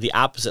 the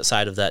opposite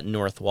side of that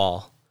north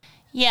wall.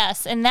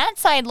 Yes, and that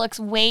side looks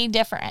way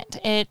different.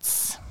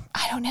 It's,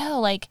 I don't know,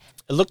 like...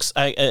 It looks,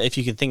 if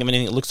you can think of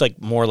anything, it looks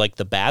like more like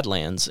the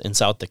Badlands in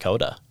South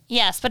Dakota.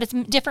 Yes, but it's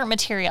different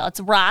material.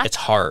 It's rock. It's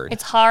hard.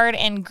 It's hard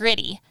and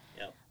gritty,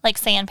 like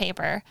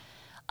sandpaper.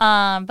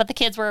 But the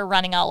kids were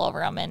running all over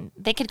them, and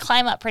they could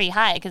climb up pretty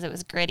high because it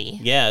was gritty.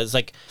 Yeah, it's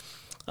like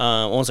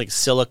almost like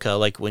silica.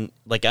 Like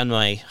on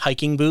my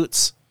hiking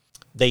boots,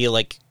 they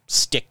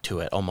stick to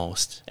it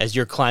almost. As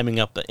you're climbing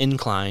up the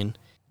incline,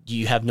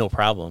 you have no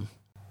problem.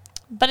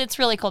 But it's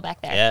really cool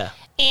back there. Yeah.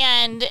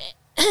 And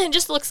it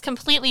just looks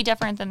completely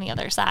different than the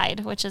other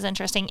side, which is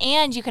interesting.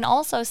 And you can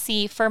also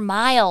see for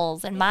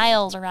miles and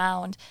miles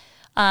around.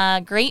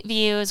 Great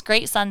views,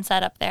 great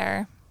sunset up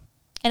there.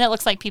 And it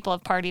looks like people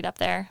have partied up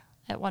there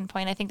at one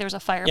point. I think there was a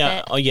fire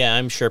pit. Oh, yeah,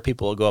 I'm sure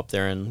people will go up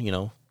there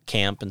and,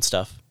 camp and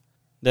stuff.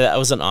 That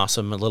was an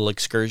awesome little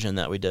excursion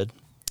that we did.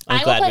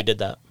 I'm glad we did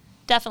that.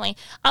 Definitely.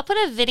 I'll put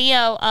a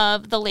video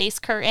of the lace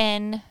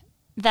curtain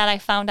that I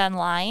found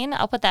online.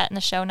 I'll put that in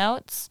the show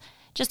notes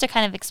just to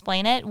kind of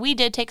explain it. We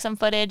did take some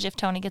footage. If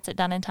Tony gets it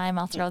done in time,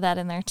 I'll throw that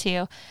in there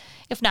too.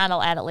 If not,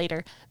 I'll add it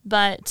later.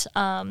 But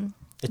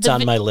it's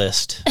on my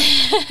list.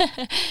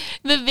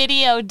 The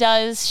video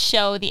does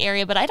show the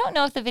area, but I don't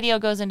know if the video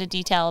goes into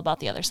detail about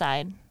the other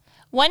side.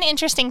 One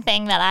interesting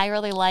thing that I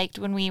really liked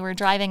when we were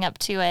driving up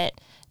to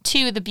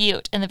the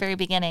butte in the very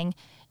beginning,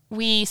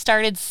 we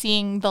started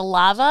seeing the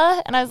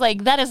lava, and I was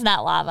like, that is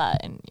not lava.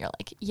 And you're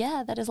like,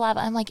 yeah, that is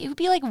lava. I'm like, it would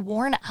be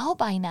worn out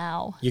by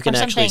now. You can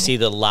actually see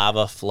the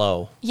lava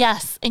flow.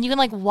 Yes, and you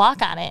can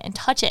walk on it and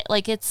touch it.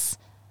 It's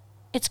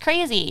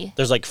crazy.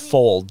 There's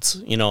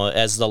folds,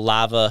 as the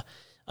lava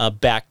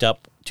backed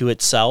up to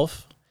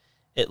itself,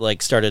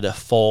 it started to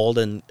fold,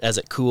 and as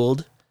it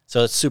cooled.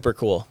 So it's super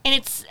cool. And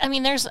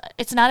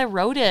it's not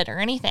eroded or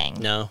anything.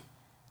 No.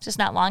 It's just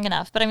not long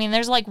enough. But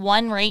there's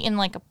one right in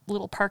a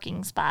little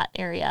parking spot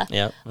area.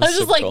 Yeah. I was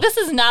just like, cool. This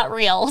is not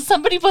real.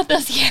 Somebody put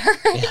this here.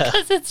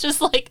 Because it's just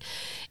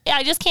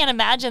I just can't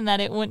imagine that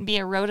it wouldn't be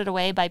eroded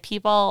away by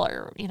people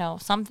or,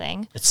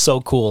 something. It's so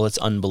cool. It's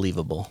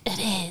unbelievable. It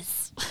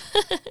is.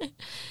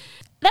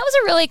 That was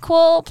a really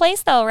cool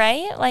place though,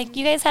 right?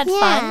 You guys had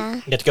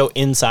fun. You get to go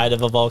inside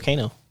of a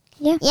volcano.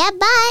 Yeah. Yeah,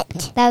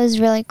 but That was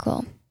really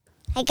cool.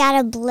 I got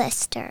a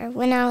blister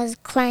when I was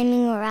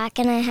climbing a rock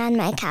and I had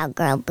my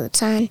cowgirl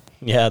boots on.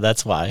 Yeah,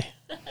 that's why.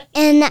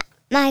 And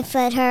my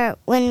foot hurt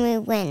when we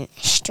went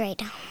straight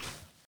down.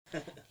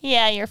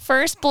 Yeah, your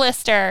first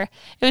blister.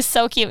 It was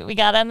so cute. We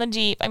got on the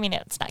Jeep.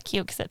 It's not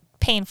cute because it's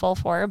painful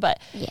for her, but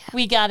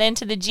we got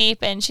into the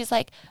Jeep and she's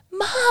like,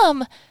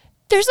 Mom,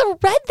 there's a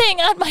red thing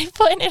on my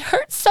foot and it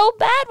hurts so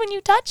bad when you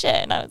touch it.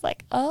 And I was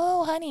like,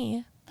 oh,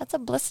 honey, that's a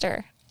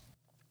blister.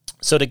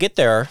 So to get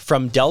there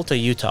from Delta,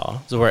 Utah,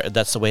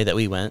 that's the way that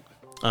we went,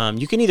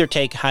 you can either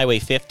take Highway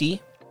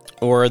 50,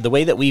 or the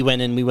way that we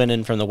went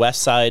in from the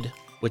west side,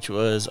 which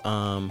was,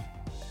 I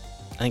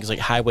think it's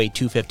Highway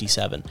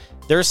 257.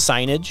 There's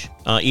signage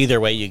either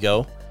way you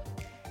go,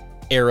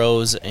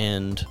 arrows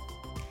and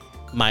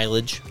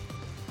mileage.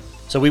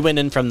 So we went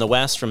in from the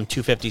west from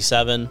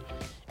 257,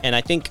 and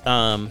I think,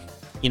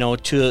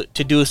 to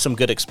do some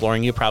good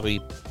exploring, you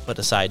probably put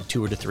aside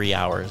 2 to 3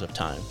 hours of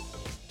time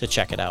to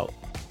check it out.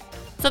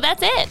 So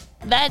that's it.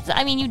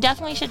 You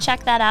definitely should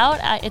check that out.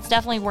 It's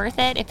definitely worth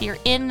it. If you're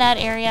in that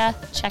area,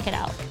 check it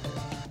out.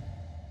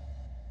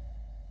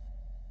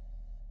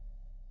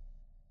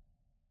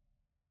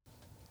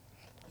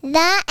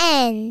 The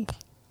end.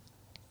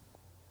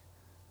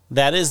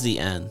 That is the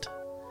end.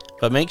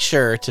 But make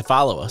sure to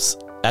follow us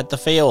at The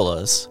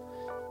Fayolas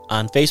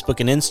on Facebook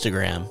and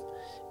Instagram,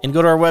 and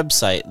go to our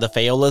website,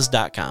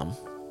 thefayolas.com.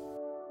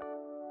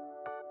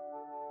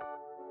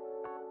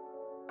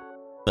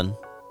 Bye.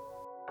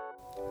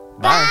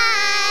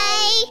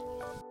 Bye.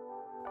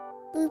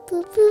 Boop,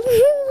 boop, boop,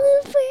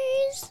 boop,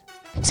 bloopers.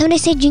 Somebody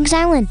say Jinx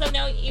Island. So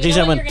now you Jinx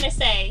know what Island. you're going to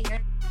say.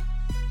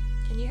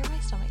 Can you hear my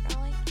stomach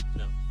growling?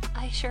 No.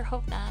 I sure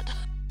hope not.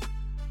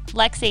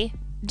 Lexi,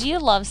 do you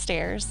love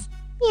stairs?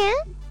 Yeah.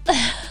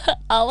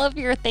 All of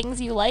your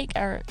things you like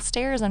are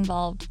stairs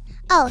involved.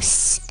 Oh,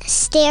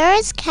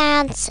 stairs,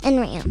 cats, and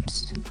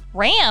ramps.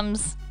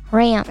 Rams?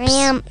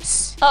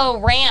 Ramps. Oh,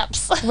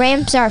 ramps.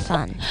 Ramps are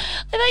fun.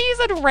 I thought you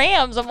said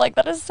rams. I'm like,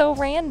 that is so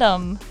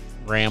random.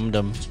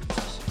 Ramdom.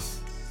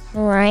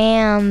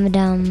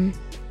 Ramdom.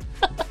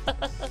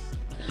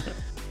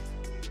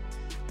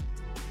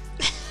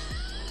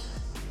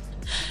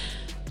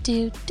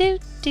 Do, do,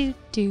 do,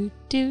 do,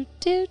 do,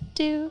 do,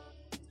 do.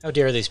 How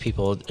dare these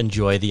people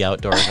enjoy the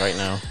outdoors right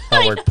now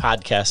while we're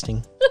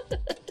podcasting?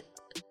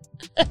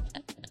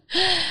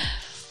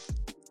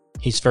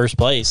 He's first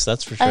place,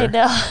 that's for sure. I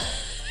know.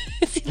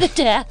 Is he the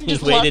dad? He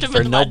Just waited left him for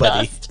in the mud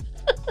nobody. dust.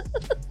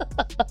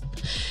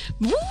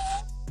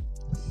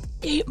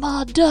 Eat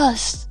my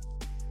dust.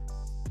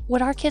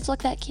 Would our kids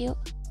look that cute?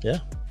 Yeah.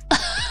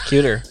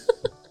 Cuter.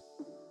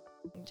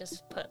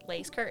 Just put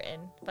lace curtain,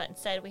 but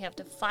instead we have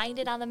to find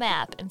it on the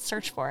map and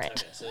search for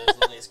it. Okay, so there's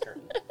the lace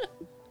curtain.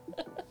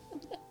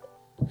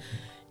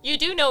 You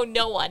do know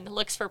no one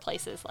looks for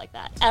places like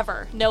that.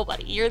 Ever.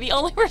 Nobody. You're the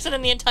only person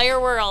in the entire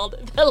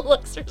world that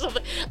looks for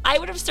something. I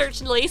would have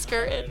searched lace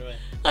curtain.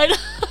 I know.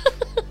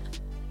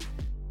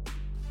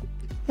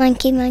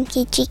 Monkey,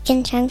 monkey,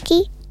 chicken,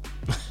 chunky.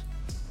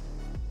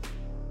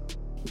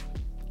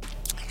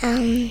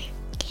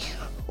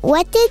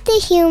 What did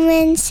the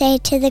human say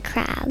to the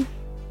crab?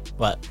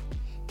 What?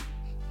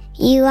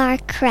 You are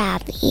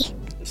crabby.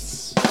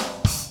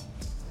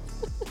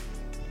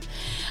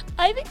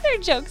 I think their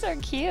jokes are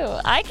cute.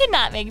 I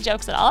cannot make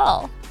jokes at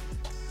all.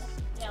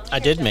 I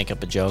did make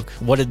up a joke.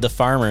 What did the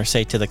farmer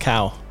say to the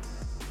cow?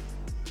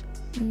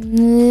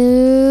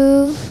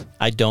 Move.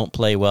 I don't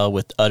play well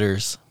with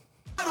udders.